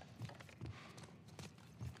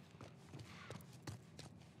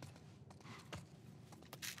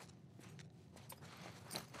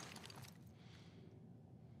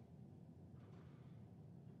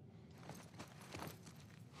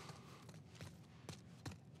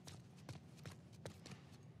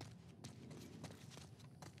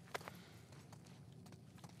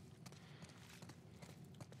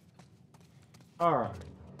 Alright.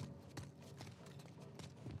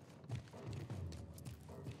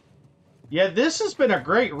 Yeah, this has been a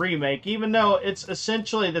great remake. Even though it's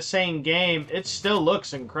essentially the same game, it still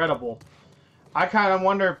looks incredible. I kind of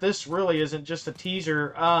wonder if this really isn't just a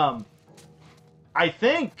teaser. I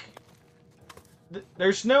think...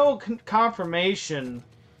 there's no confirmation,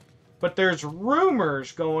 but there's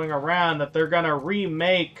rumors going around that they're gonna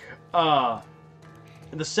remake, the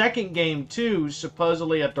second game too,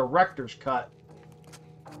 supposedly a director's cut.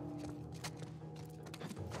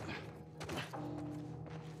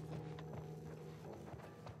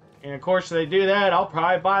 And of course, if they do that, I'll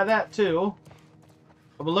probably buy that too.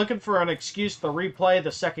 I'm looking for an excuse to replay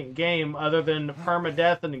the second game other than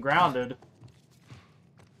permadeath and grounded.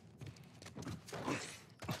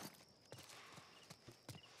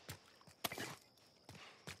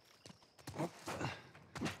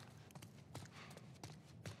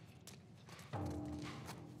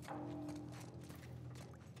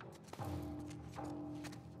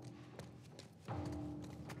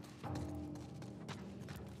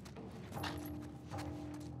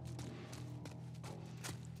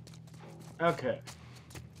 Okay.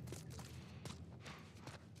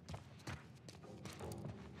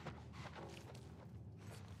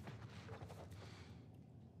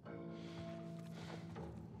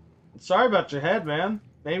 Sorry about your head, man.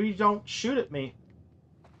 Maybe you don't shoot at me.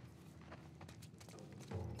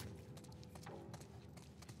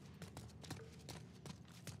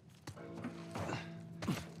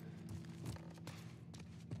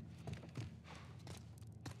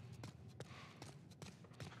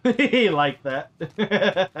 He liked that.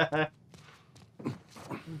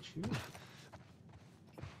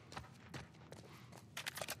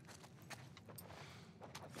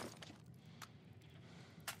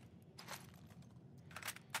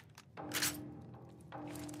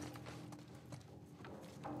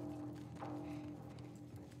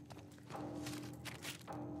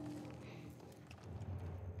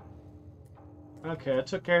 Okay, I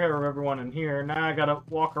took care of everyone in here. Now I gotta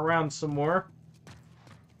walk around some more.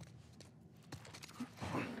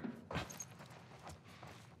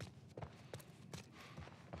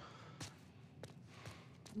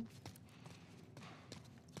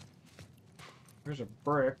 There's a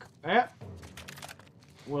brick. Eh.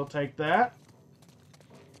 We'll take that.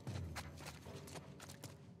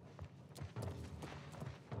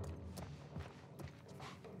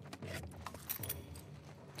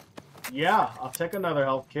 Yeah, I'll take another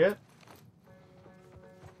health kit.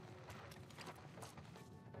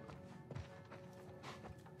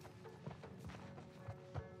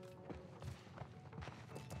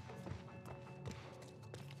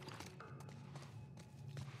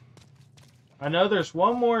 I know there's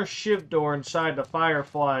one more shiv door inside the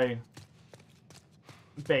Firefly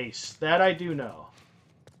base. That I do know.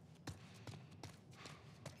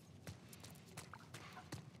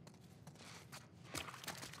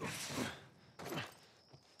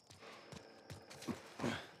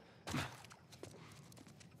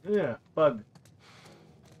 Yeah, bug.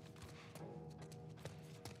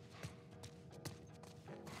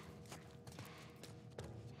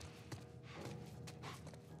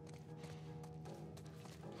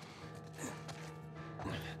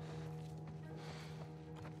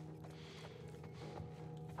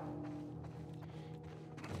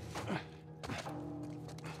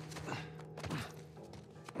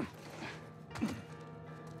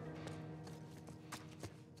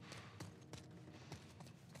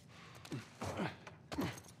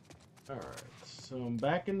 Alright, so I'm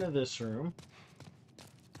back into this room.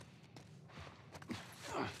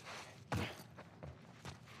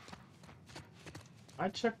 I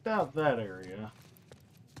checked out that area.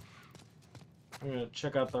 I'm gonna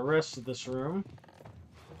check out the rest of this room.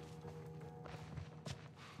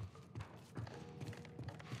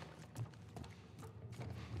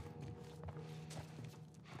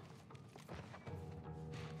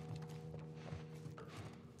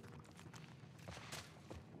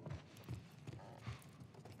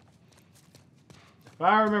 If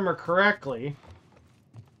I remember correctly,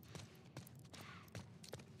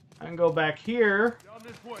 I can go back here, Down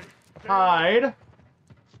this way. hide.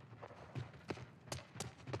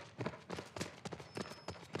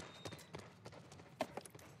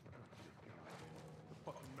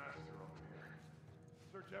 Fucking master over here.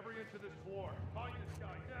 Search every inch of this floor. Find this guy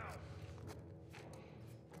now.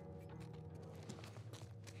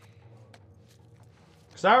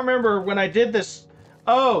 Because I remember when I did this.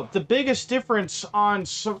 Oh, the biggest difference on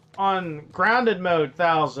grounded mode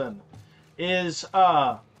 1000 is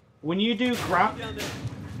when you do ground. Down there.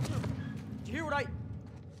 Did you hear what I...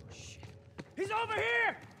 Shit. He's over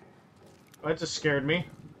here! Oh, that just scared me.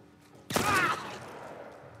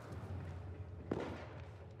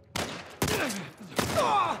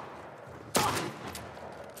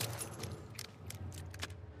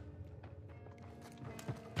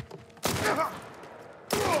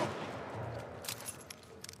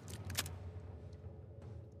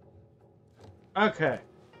 Okay.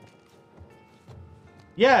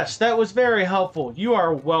 Yes, that was very helpful. You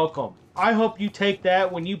are welcome. I hope you take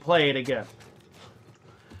that when you play it again.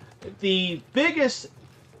 The biggest...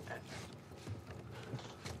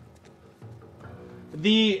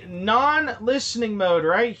 The non-listening mode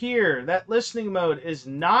right here, that listening mode is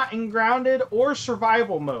not in grounded or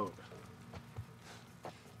survival mode.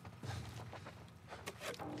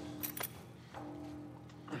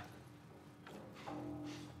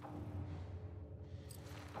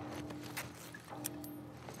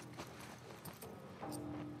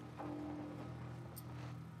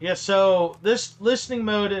 Yeah, so this listening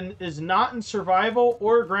mode is not in survival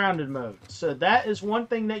or grounded mode. So that is one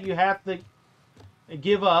thing that you have to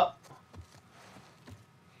give up.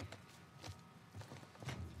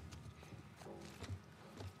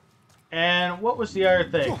 And what was the other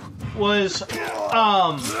thing? Was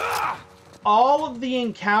all of the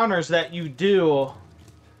encounters that you do.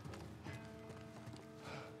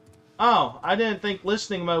 Oh, I didn't think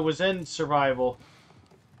listening mode was in survival.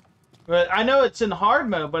 But I know it's in hard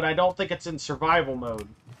mode, but I don't think it's in survival mode.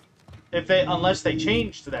 Unless they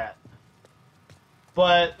changed that.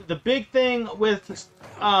 But the big thing with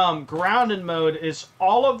grounded mode is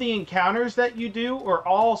all of the encounters that you do are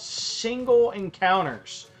all single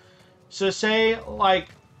encounters. So say, like,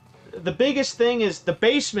 the biggest thing is the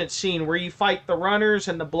basement scene where you fight the runners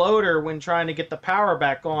and the bloater when trying to get the power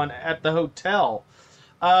back on at the hotel.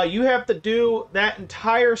 You have to do that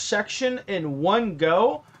entire section in one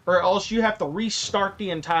go, or else you have to restart the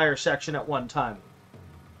entire section at one time.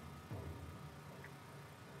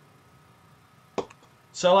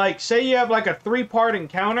 So, like, say you have like a 3-part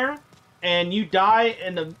encounter, and you die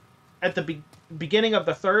at the beginning of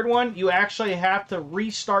the third one, you actually have to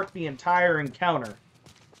restart the entire encounter.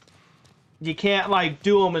 You can't, like,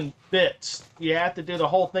 do them in bits. You have to do the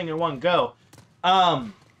whole thing in one go.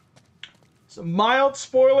 So mild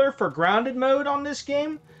spoiler for grounded mode on this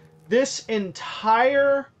game. This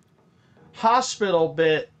entire hospital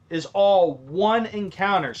bit is all one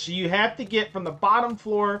encounter. So you have to get from the bottom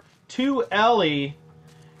floor to Ellie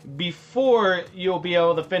before you'll be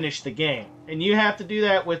able to finish the game. And you have to do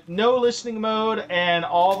that with no listening mode and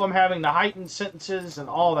all of them having the heightened sentences and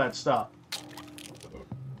all that stuff.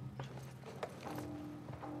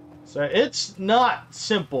 So it's not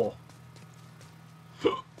simple.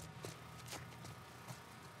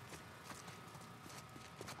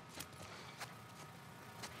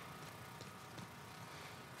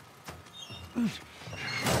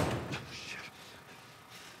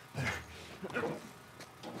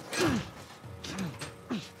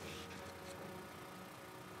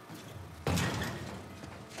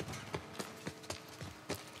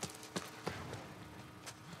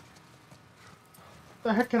 What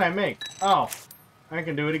the heck can I make? Oh, I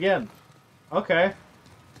can do it again. Okay.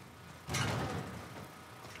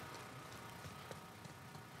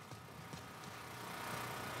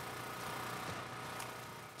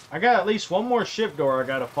 I got at least one more ship door I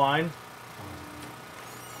gotta find.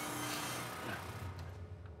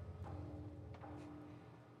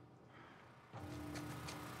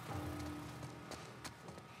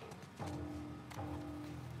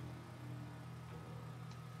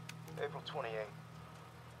 April 28th.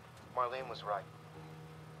 Marlene was right.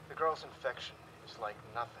 The girl's infection is like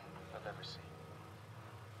nothing I've ever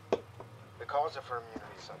seen. The cause of her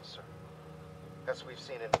immunity is uncertain. As we've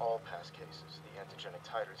seen in all past cases, the antigenic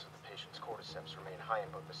titers of the patient's cordyceps remain high in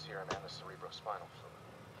both the serum and the cerebrospinal fluid.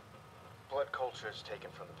 Blood cultures taken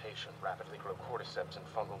from the patient rapidly grow cordyceps and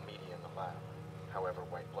fungal media in the lab. However,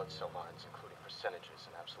 white blood cell lines, including percentages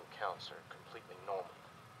and absolute counts, are completely normal.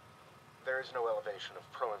 There is no elevation of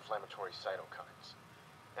pro-inflammatory cytokines,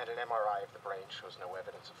 and an MRI of the brain shows no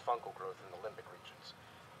evidence of fungal growth in the limbic regions,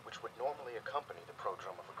 which would normally accompany the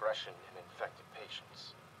prodrome of aggression in infected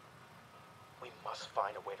patients. We must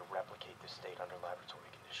find a way to replicate this state under laboratory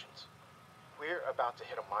conditions. We're about to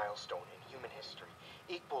hit a milestone in human history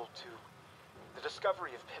equal to the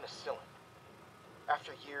discovery of penicillin.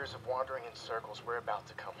 After years of wandering in circles, we're about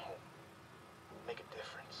to come home, make a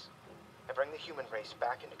difference, and bring the human race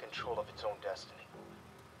back into control of its own destiny.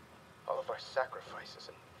 All of our sacrifices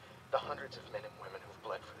and the hundreds of men and women who've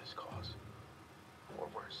bled for this cause, or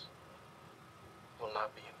worse, will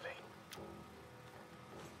not be in vain.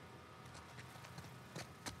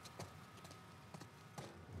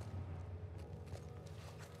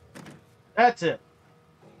 That's it.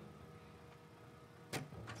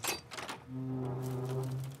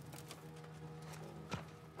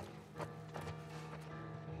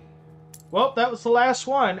 Well, that was the last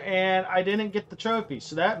one, and I didn't get the trophy,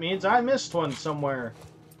 so that means I missed one somewhere.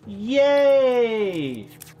 Yay!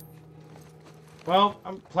 Well,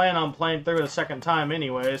 I'm planning on playing through it a second time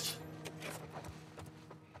anyways.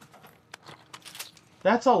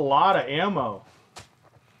 That's a lot of ammo.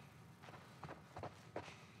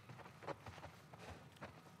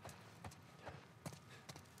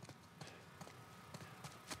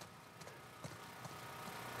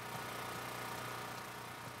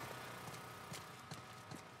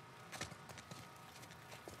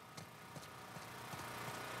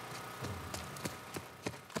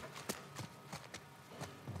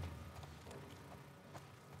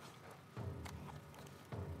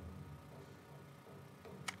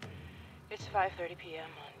 It's 5:30 p.m.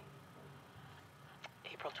 on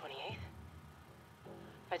April 28th.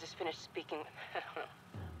 I just finished speaking,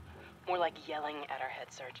 more like yelling at our head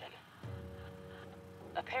surgeon.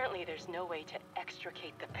 Apparently, there's no way to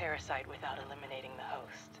extricate the parasite without eliminating the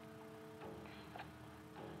host.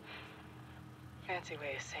 Fancy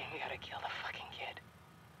way of saying we gotta kill the fucking kid.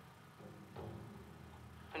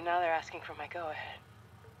 And now they're asking for my go-ahead.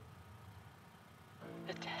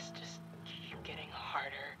 The tests just keep getting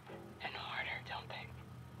harder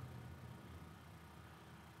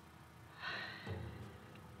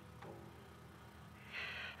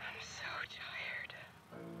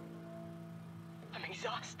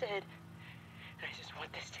exhausted. And I just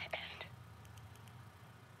want this to end.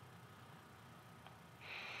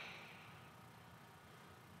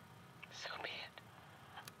 So be it.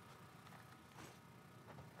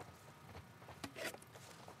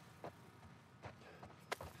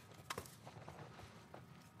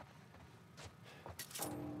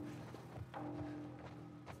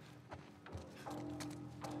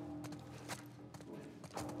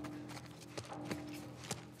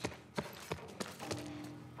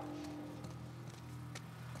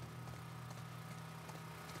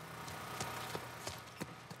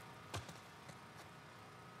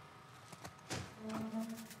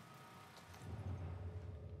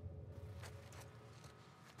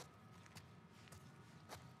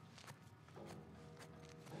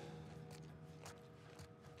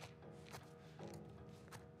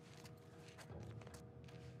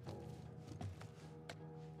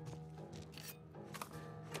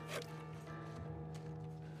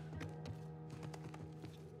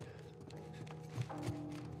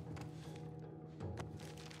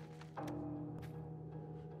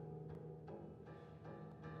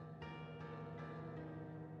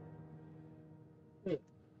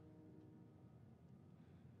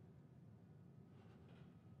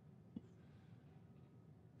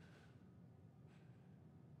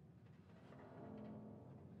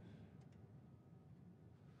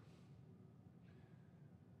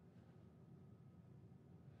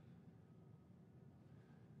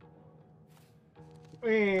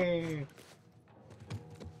 Hey.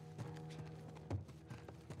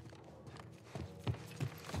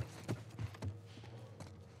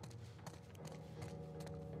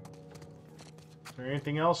 Is there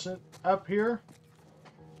anything else up here?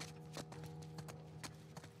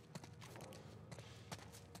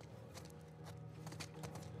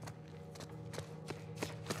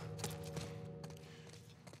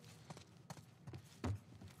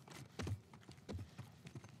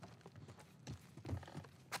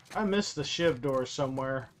 I missed the shiv door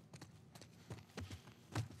somewhere.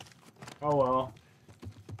 Oh well.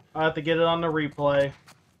 I'll have to get it on the replay.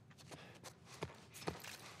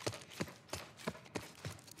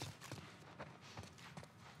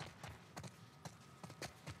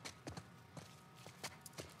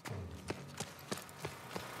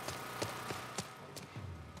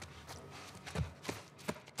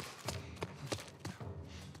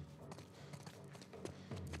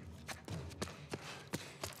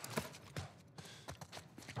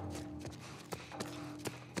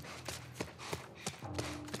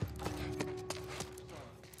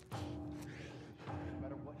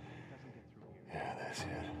 Yeah, that's it.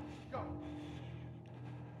 Go.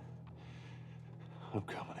 I'm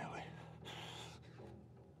coming, Ellie.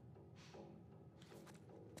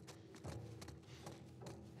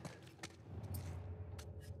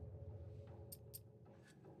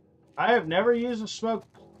 I have never used a smoke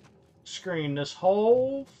screen this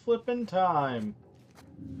whole flippin' time.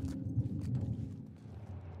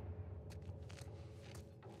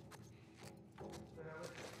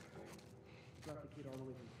 Brought the kid all the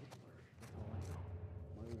way from Pittsburgh. That's all I know.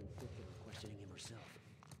 Marlene insisted on questioning him herself.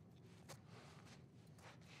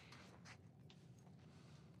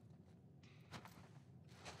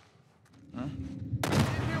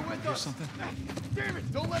 In here with us. Something? Damn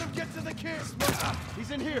it! Don't let him get to the kid. He's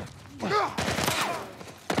in here.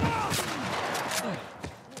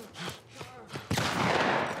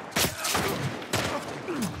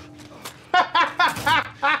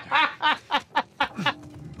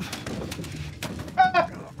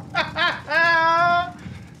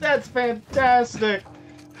 That's fantastic.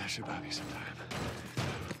 That should buy me some time.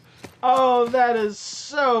 Oh, that is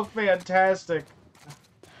so fantastic.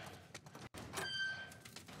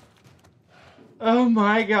 Oh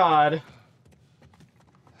my god.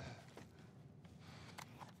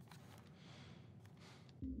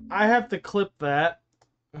 I have to clip that.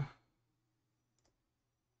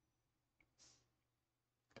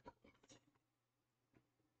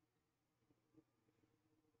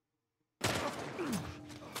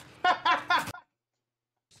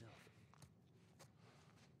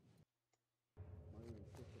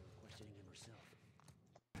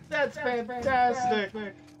 That's fantastic.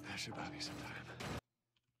 That should buy me some time.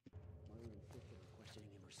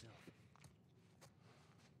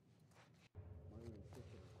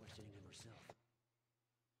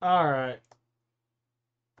 All right.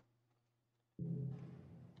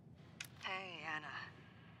 Hey, Anna.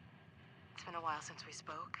 It's been a while since we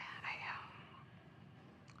spoke.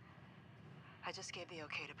 I just gave the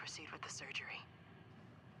okay to proceed with the surgery.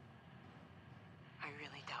 I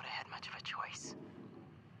really doubt I had much of a choice.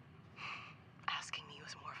 Asking me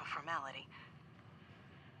was more of a formality.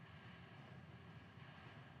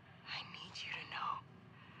 need you to know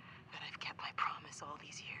that I've kept my promise all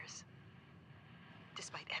these years.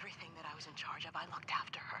 Despite everything that I was in charge of, I looked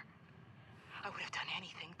after her. I would have done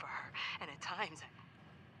anything for her, and at times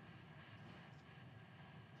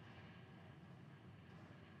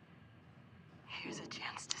here's a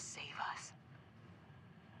chance to save us.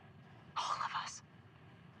 All of us.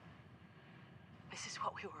 This is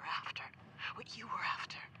what we were after. What you were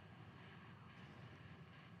after.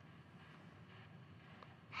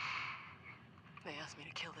 They asked me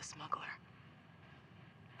to kill the smuggler.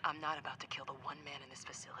 I'm not about to kill the one man in this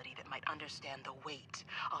facility that might understand the weight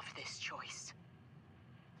of this choice.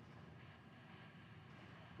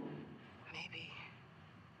 Maybe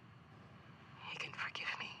he can forgive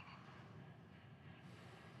me.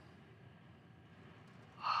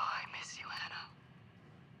 Oh, I miss you, Anna.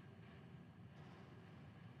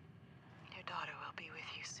 Your daughter will be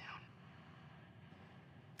with you soon.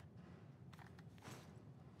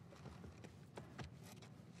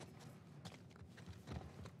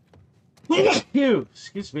 Phew,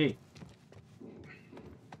 excuse me.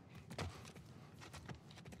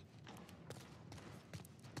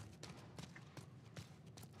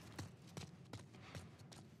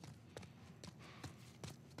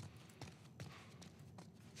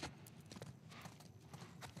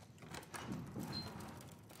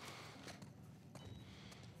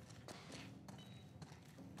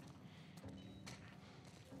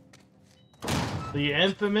 The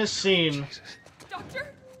infamous scene.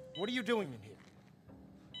 Doctor? What are you doing in here?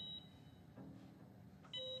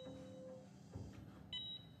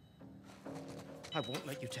 I won't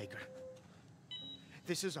let you take her.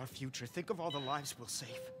 This is our future. Think of all the lives we'll save.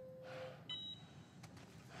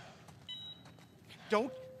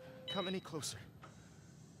 Don't come any closer.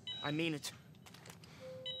 I mean it.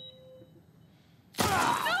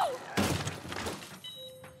 No!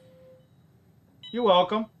 You're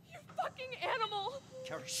welcome. You fucking animal!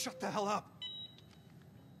 Carrie, shut the hell up.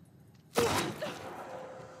 Please.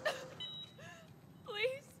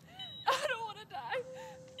 I don't want to die.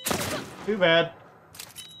 Too bad.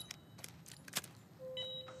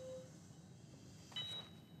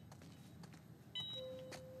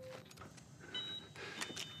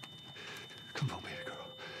 Come on, baby girl.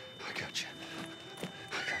 I got you.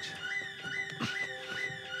 I got you.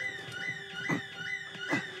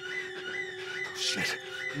 Oh, shit.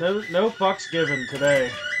 No fucks given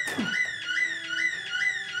today.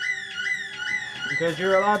 Because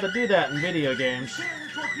you're allowed to do that in video games.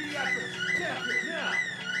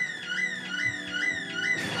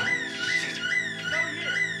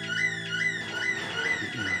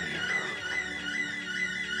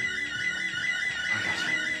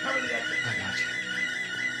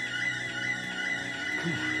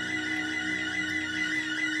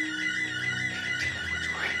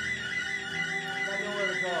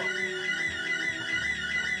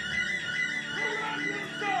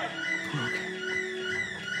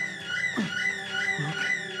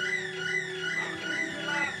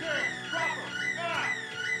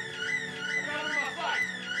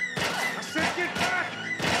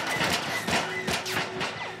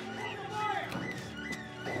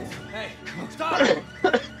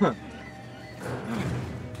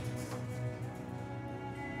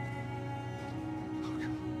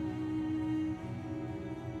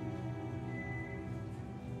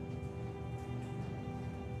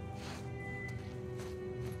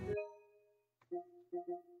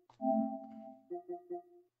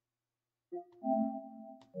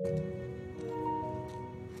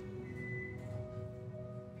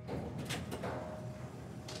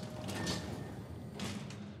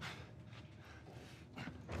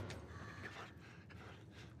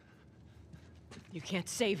 You can't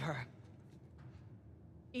save her.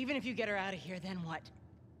 Even if you get her out of here, then what?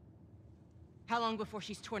 How long before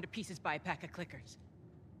she's torn to pieces by a pack of clickers?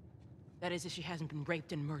 That is, if she hasn't been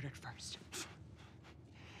raped and murdered first.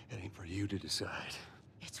 It ain't for you to decide.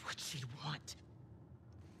 It's what she'd want.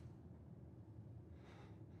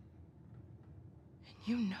 And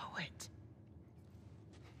you know it.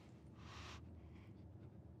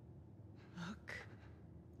 Look.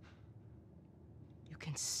 You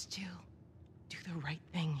can still do the right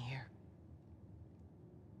thing here.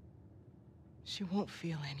 She won't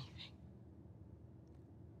feel anything.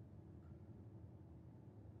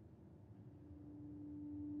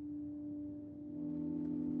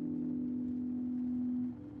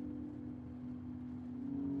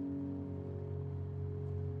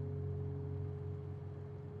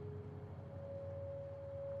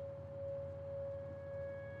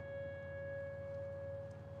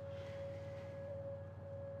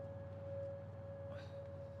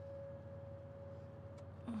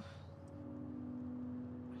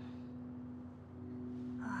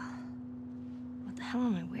 hell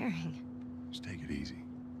am I wearing? Just take it easy.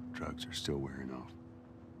 Drugs are still wearing off.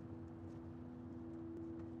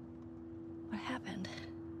 What happened?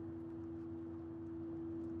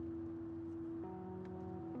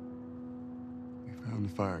 We found the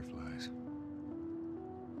fireflies.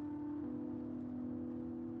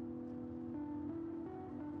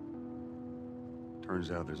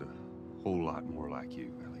 Turns out there's a whole lot more like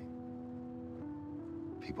you, Ellie.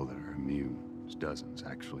 People that are immune. There's dozens,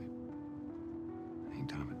 actually. Ain't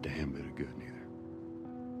done 'em a damn bit of good, neither.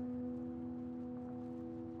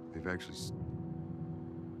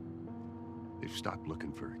 They've stopped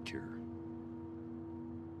looking for a cure.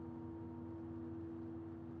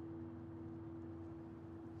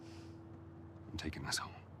 I'm taking us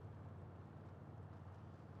home.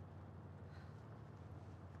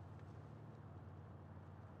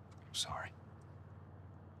 I'm sorry.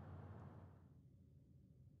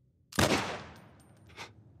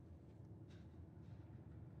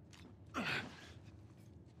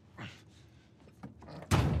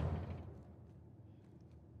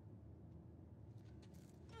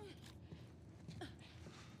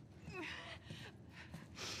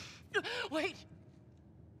 Wait!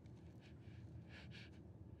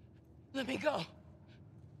 Let me go.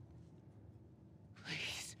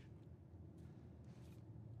 Please.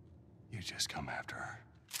 You just come after her.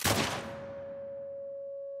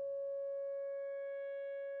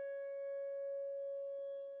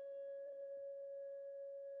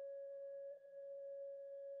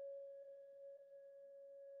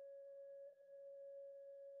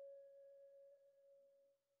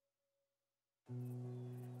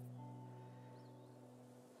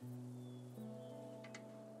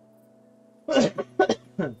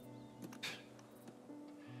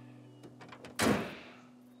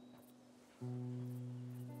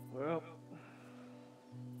 Well,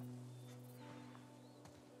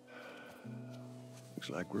 looks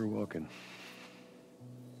like we're walking.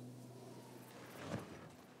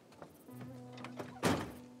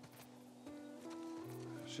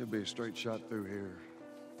 Should be a straight shot through here.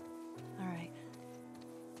 All right.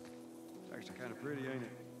 It's actually kind of pretty, ain't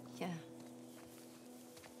it? Yeah.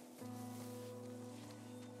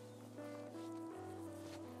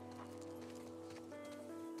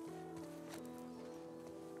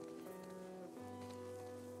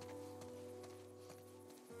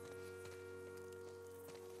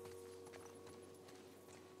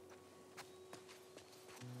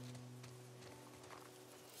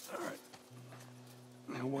 All right.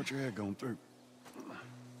 Now watch your head going through.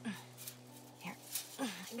 Here.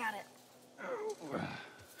 I got it.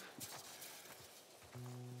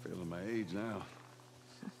 Feeling my age now.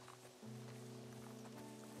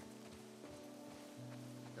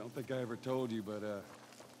 Don't think I ever told you, but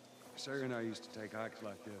Sarah and I used to take hikes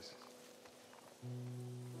like this.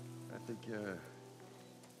 I think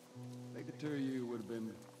the two of you would have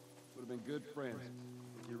been good friends.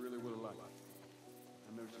 You really would have liked it.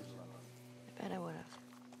 I know she's like it. I bet I would have.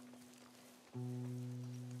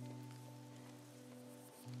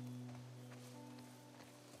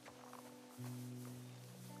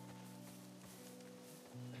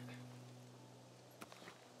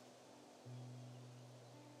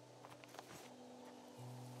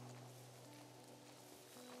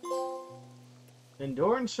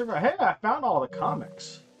 Endure and survive. Hey, I found all the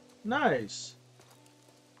comics. Nice.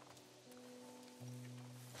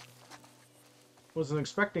 Wasn't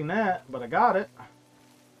expecting that, but I got it.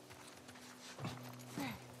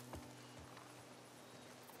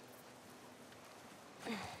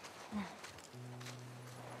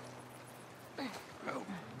 Oh.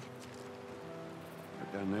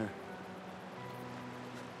 Right down there.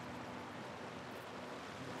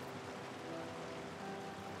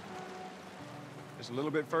 Just a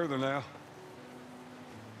little bit further now.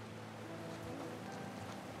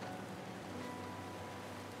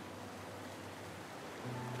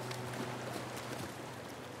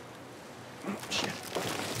 Shit.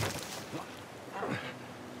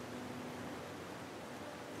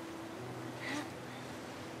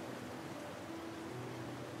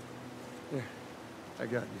 There, I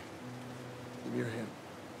got you. Give me your hand.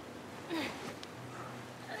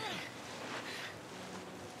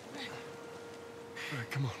 All right,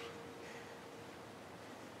 come on.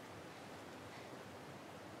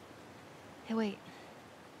 Hey, wait.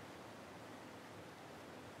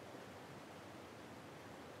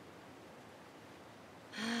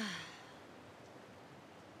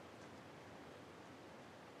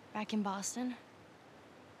 Back in Boston,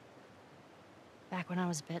 back when I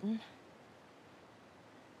was bitten,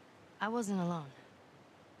 I wasn't alone.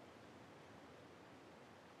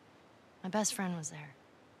 My best friend was there.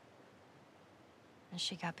 And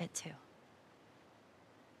she got bit too.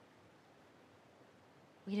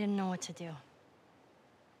 We didn't know what to do.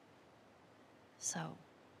 So,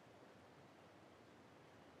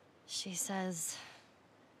 she says,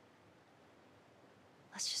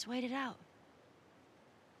 let's just wait it out.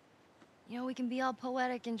 You know, we can be all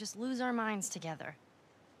poetic and just lose our minds together.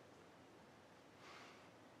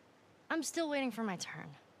 I'm still waiting for my turn.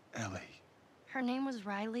 Ellie. Her name was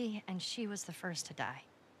Riley, and she was the first to die.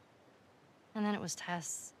 And then it was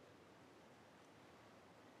Tess.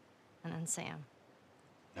 And then Sam.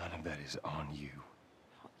 None of that is on you.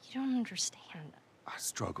 Oh, you don't understand. I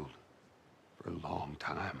struggled for a long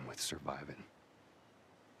time with surviving.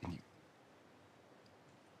 And you...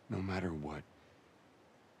 No matter what,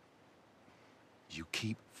 you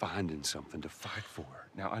keep finding something to fight for.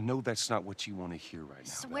 Now, I know that's not what you want to hear right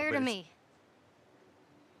now. Swear to me.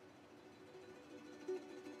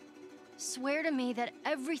 Swear to me that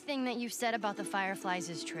everything that you said about the Fireflies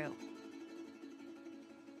is true.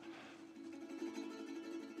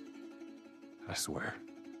 I swear.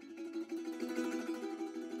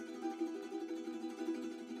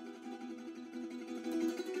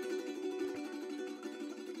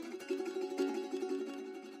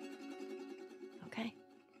 Okay.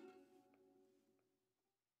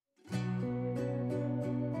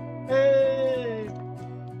 Hey!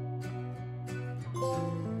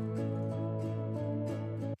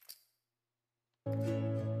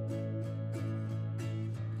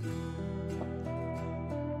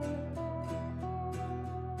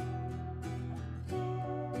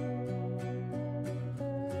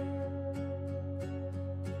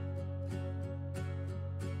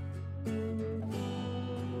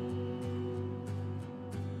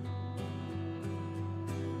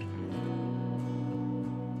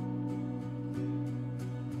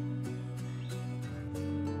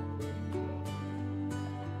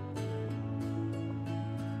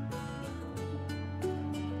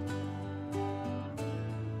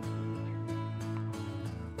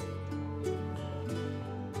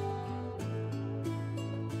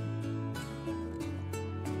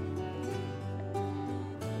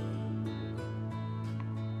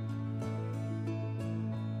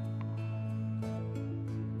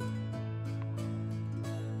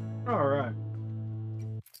 Alright.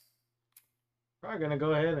 Probably gonna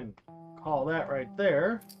go ahead and call that right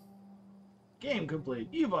there. Game complete.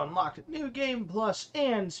 You've unlocked a new game plus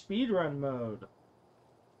and speedrun mode.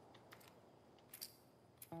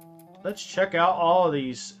 Let's check out all of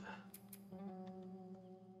these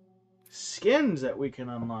skins that we can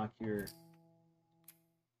unlock here.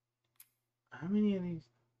 How many of these?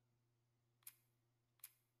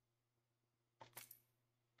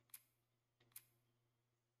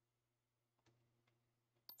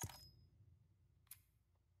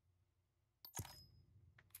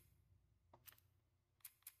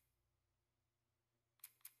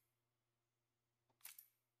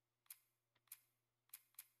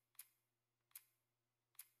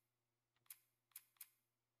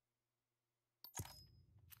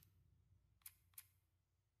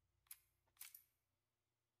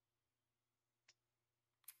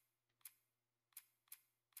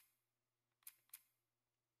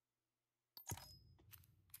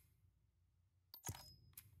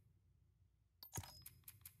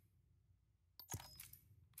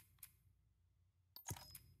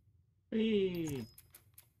 Hey.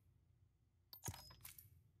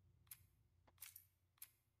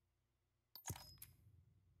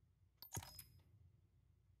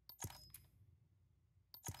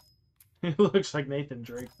 It looks like Nathan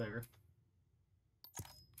Drake there.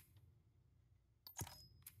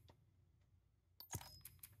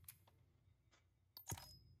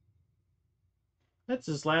 That's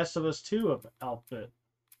his Last of Us 2 outfit.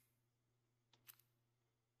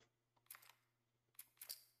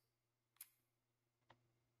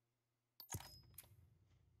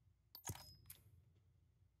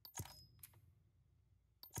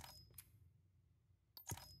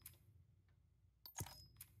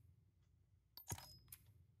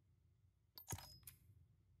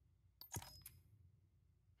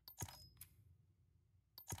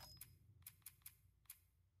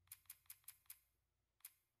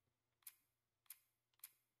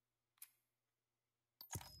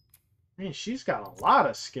 Man, she's got a lot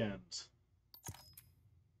of skins.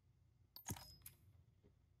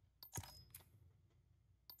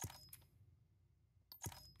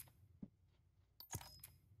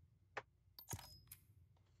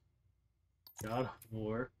 God of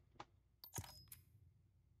War.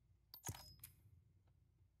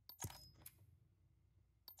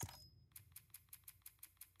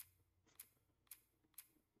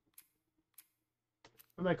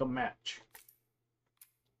 We'll make a match.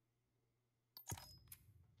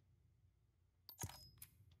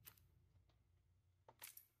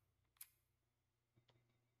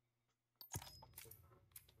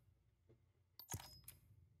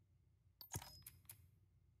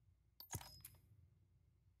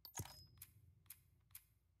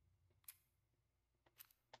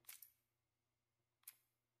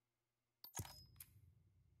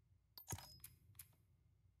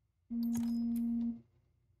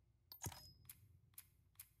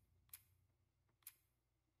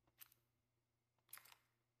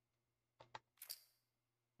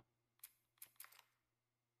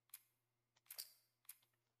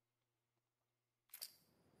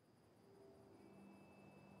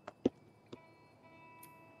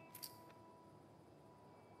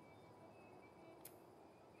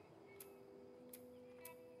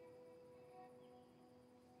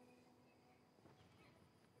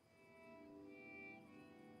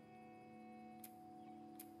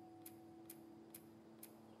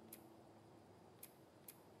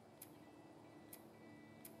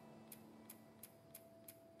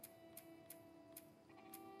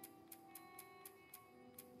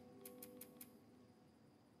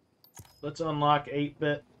 Let's unlock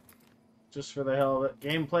 8-bit. Just for the hell of it.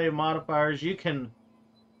 Gameplay modifiers. You can...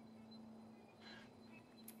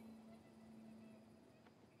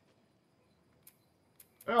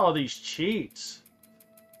 Look at all these cheats.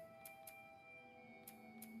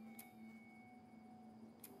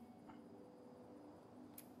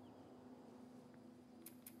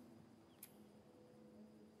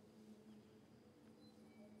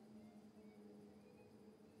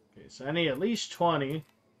 Okay, so I need at least 20.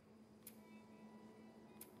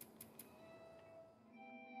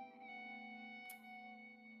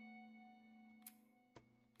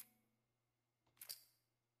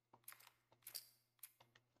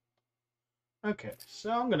 Okay,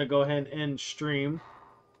 so I'm gonna go ahead and end stream.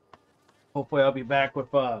 Hopefully I'll be back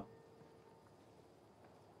with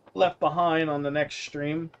Left Behind on the next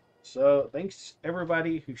stream. So thanks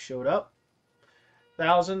everybody who showed up.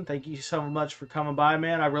 1,000, thank you so much for coming by,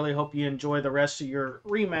 man. I really hope you enjoy the rest of your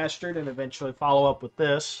remastered and eventually follow up with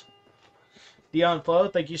this. Dion Flo,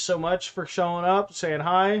 thank you so much for showing up, saying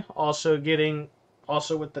hi. Also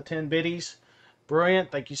with the 10 biddies.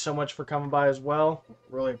 Brilliant. Thank you so much for coming by as well.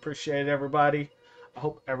 Really appreciate it, everybody. I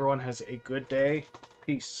hope everyone has a good day.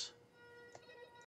 Peace.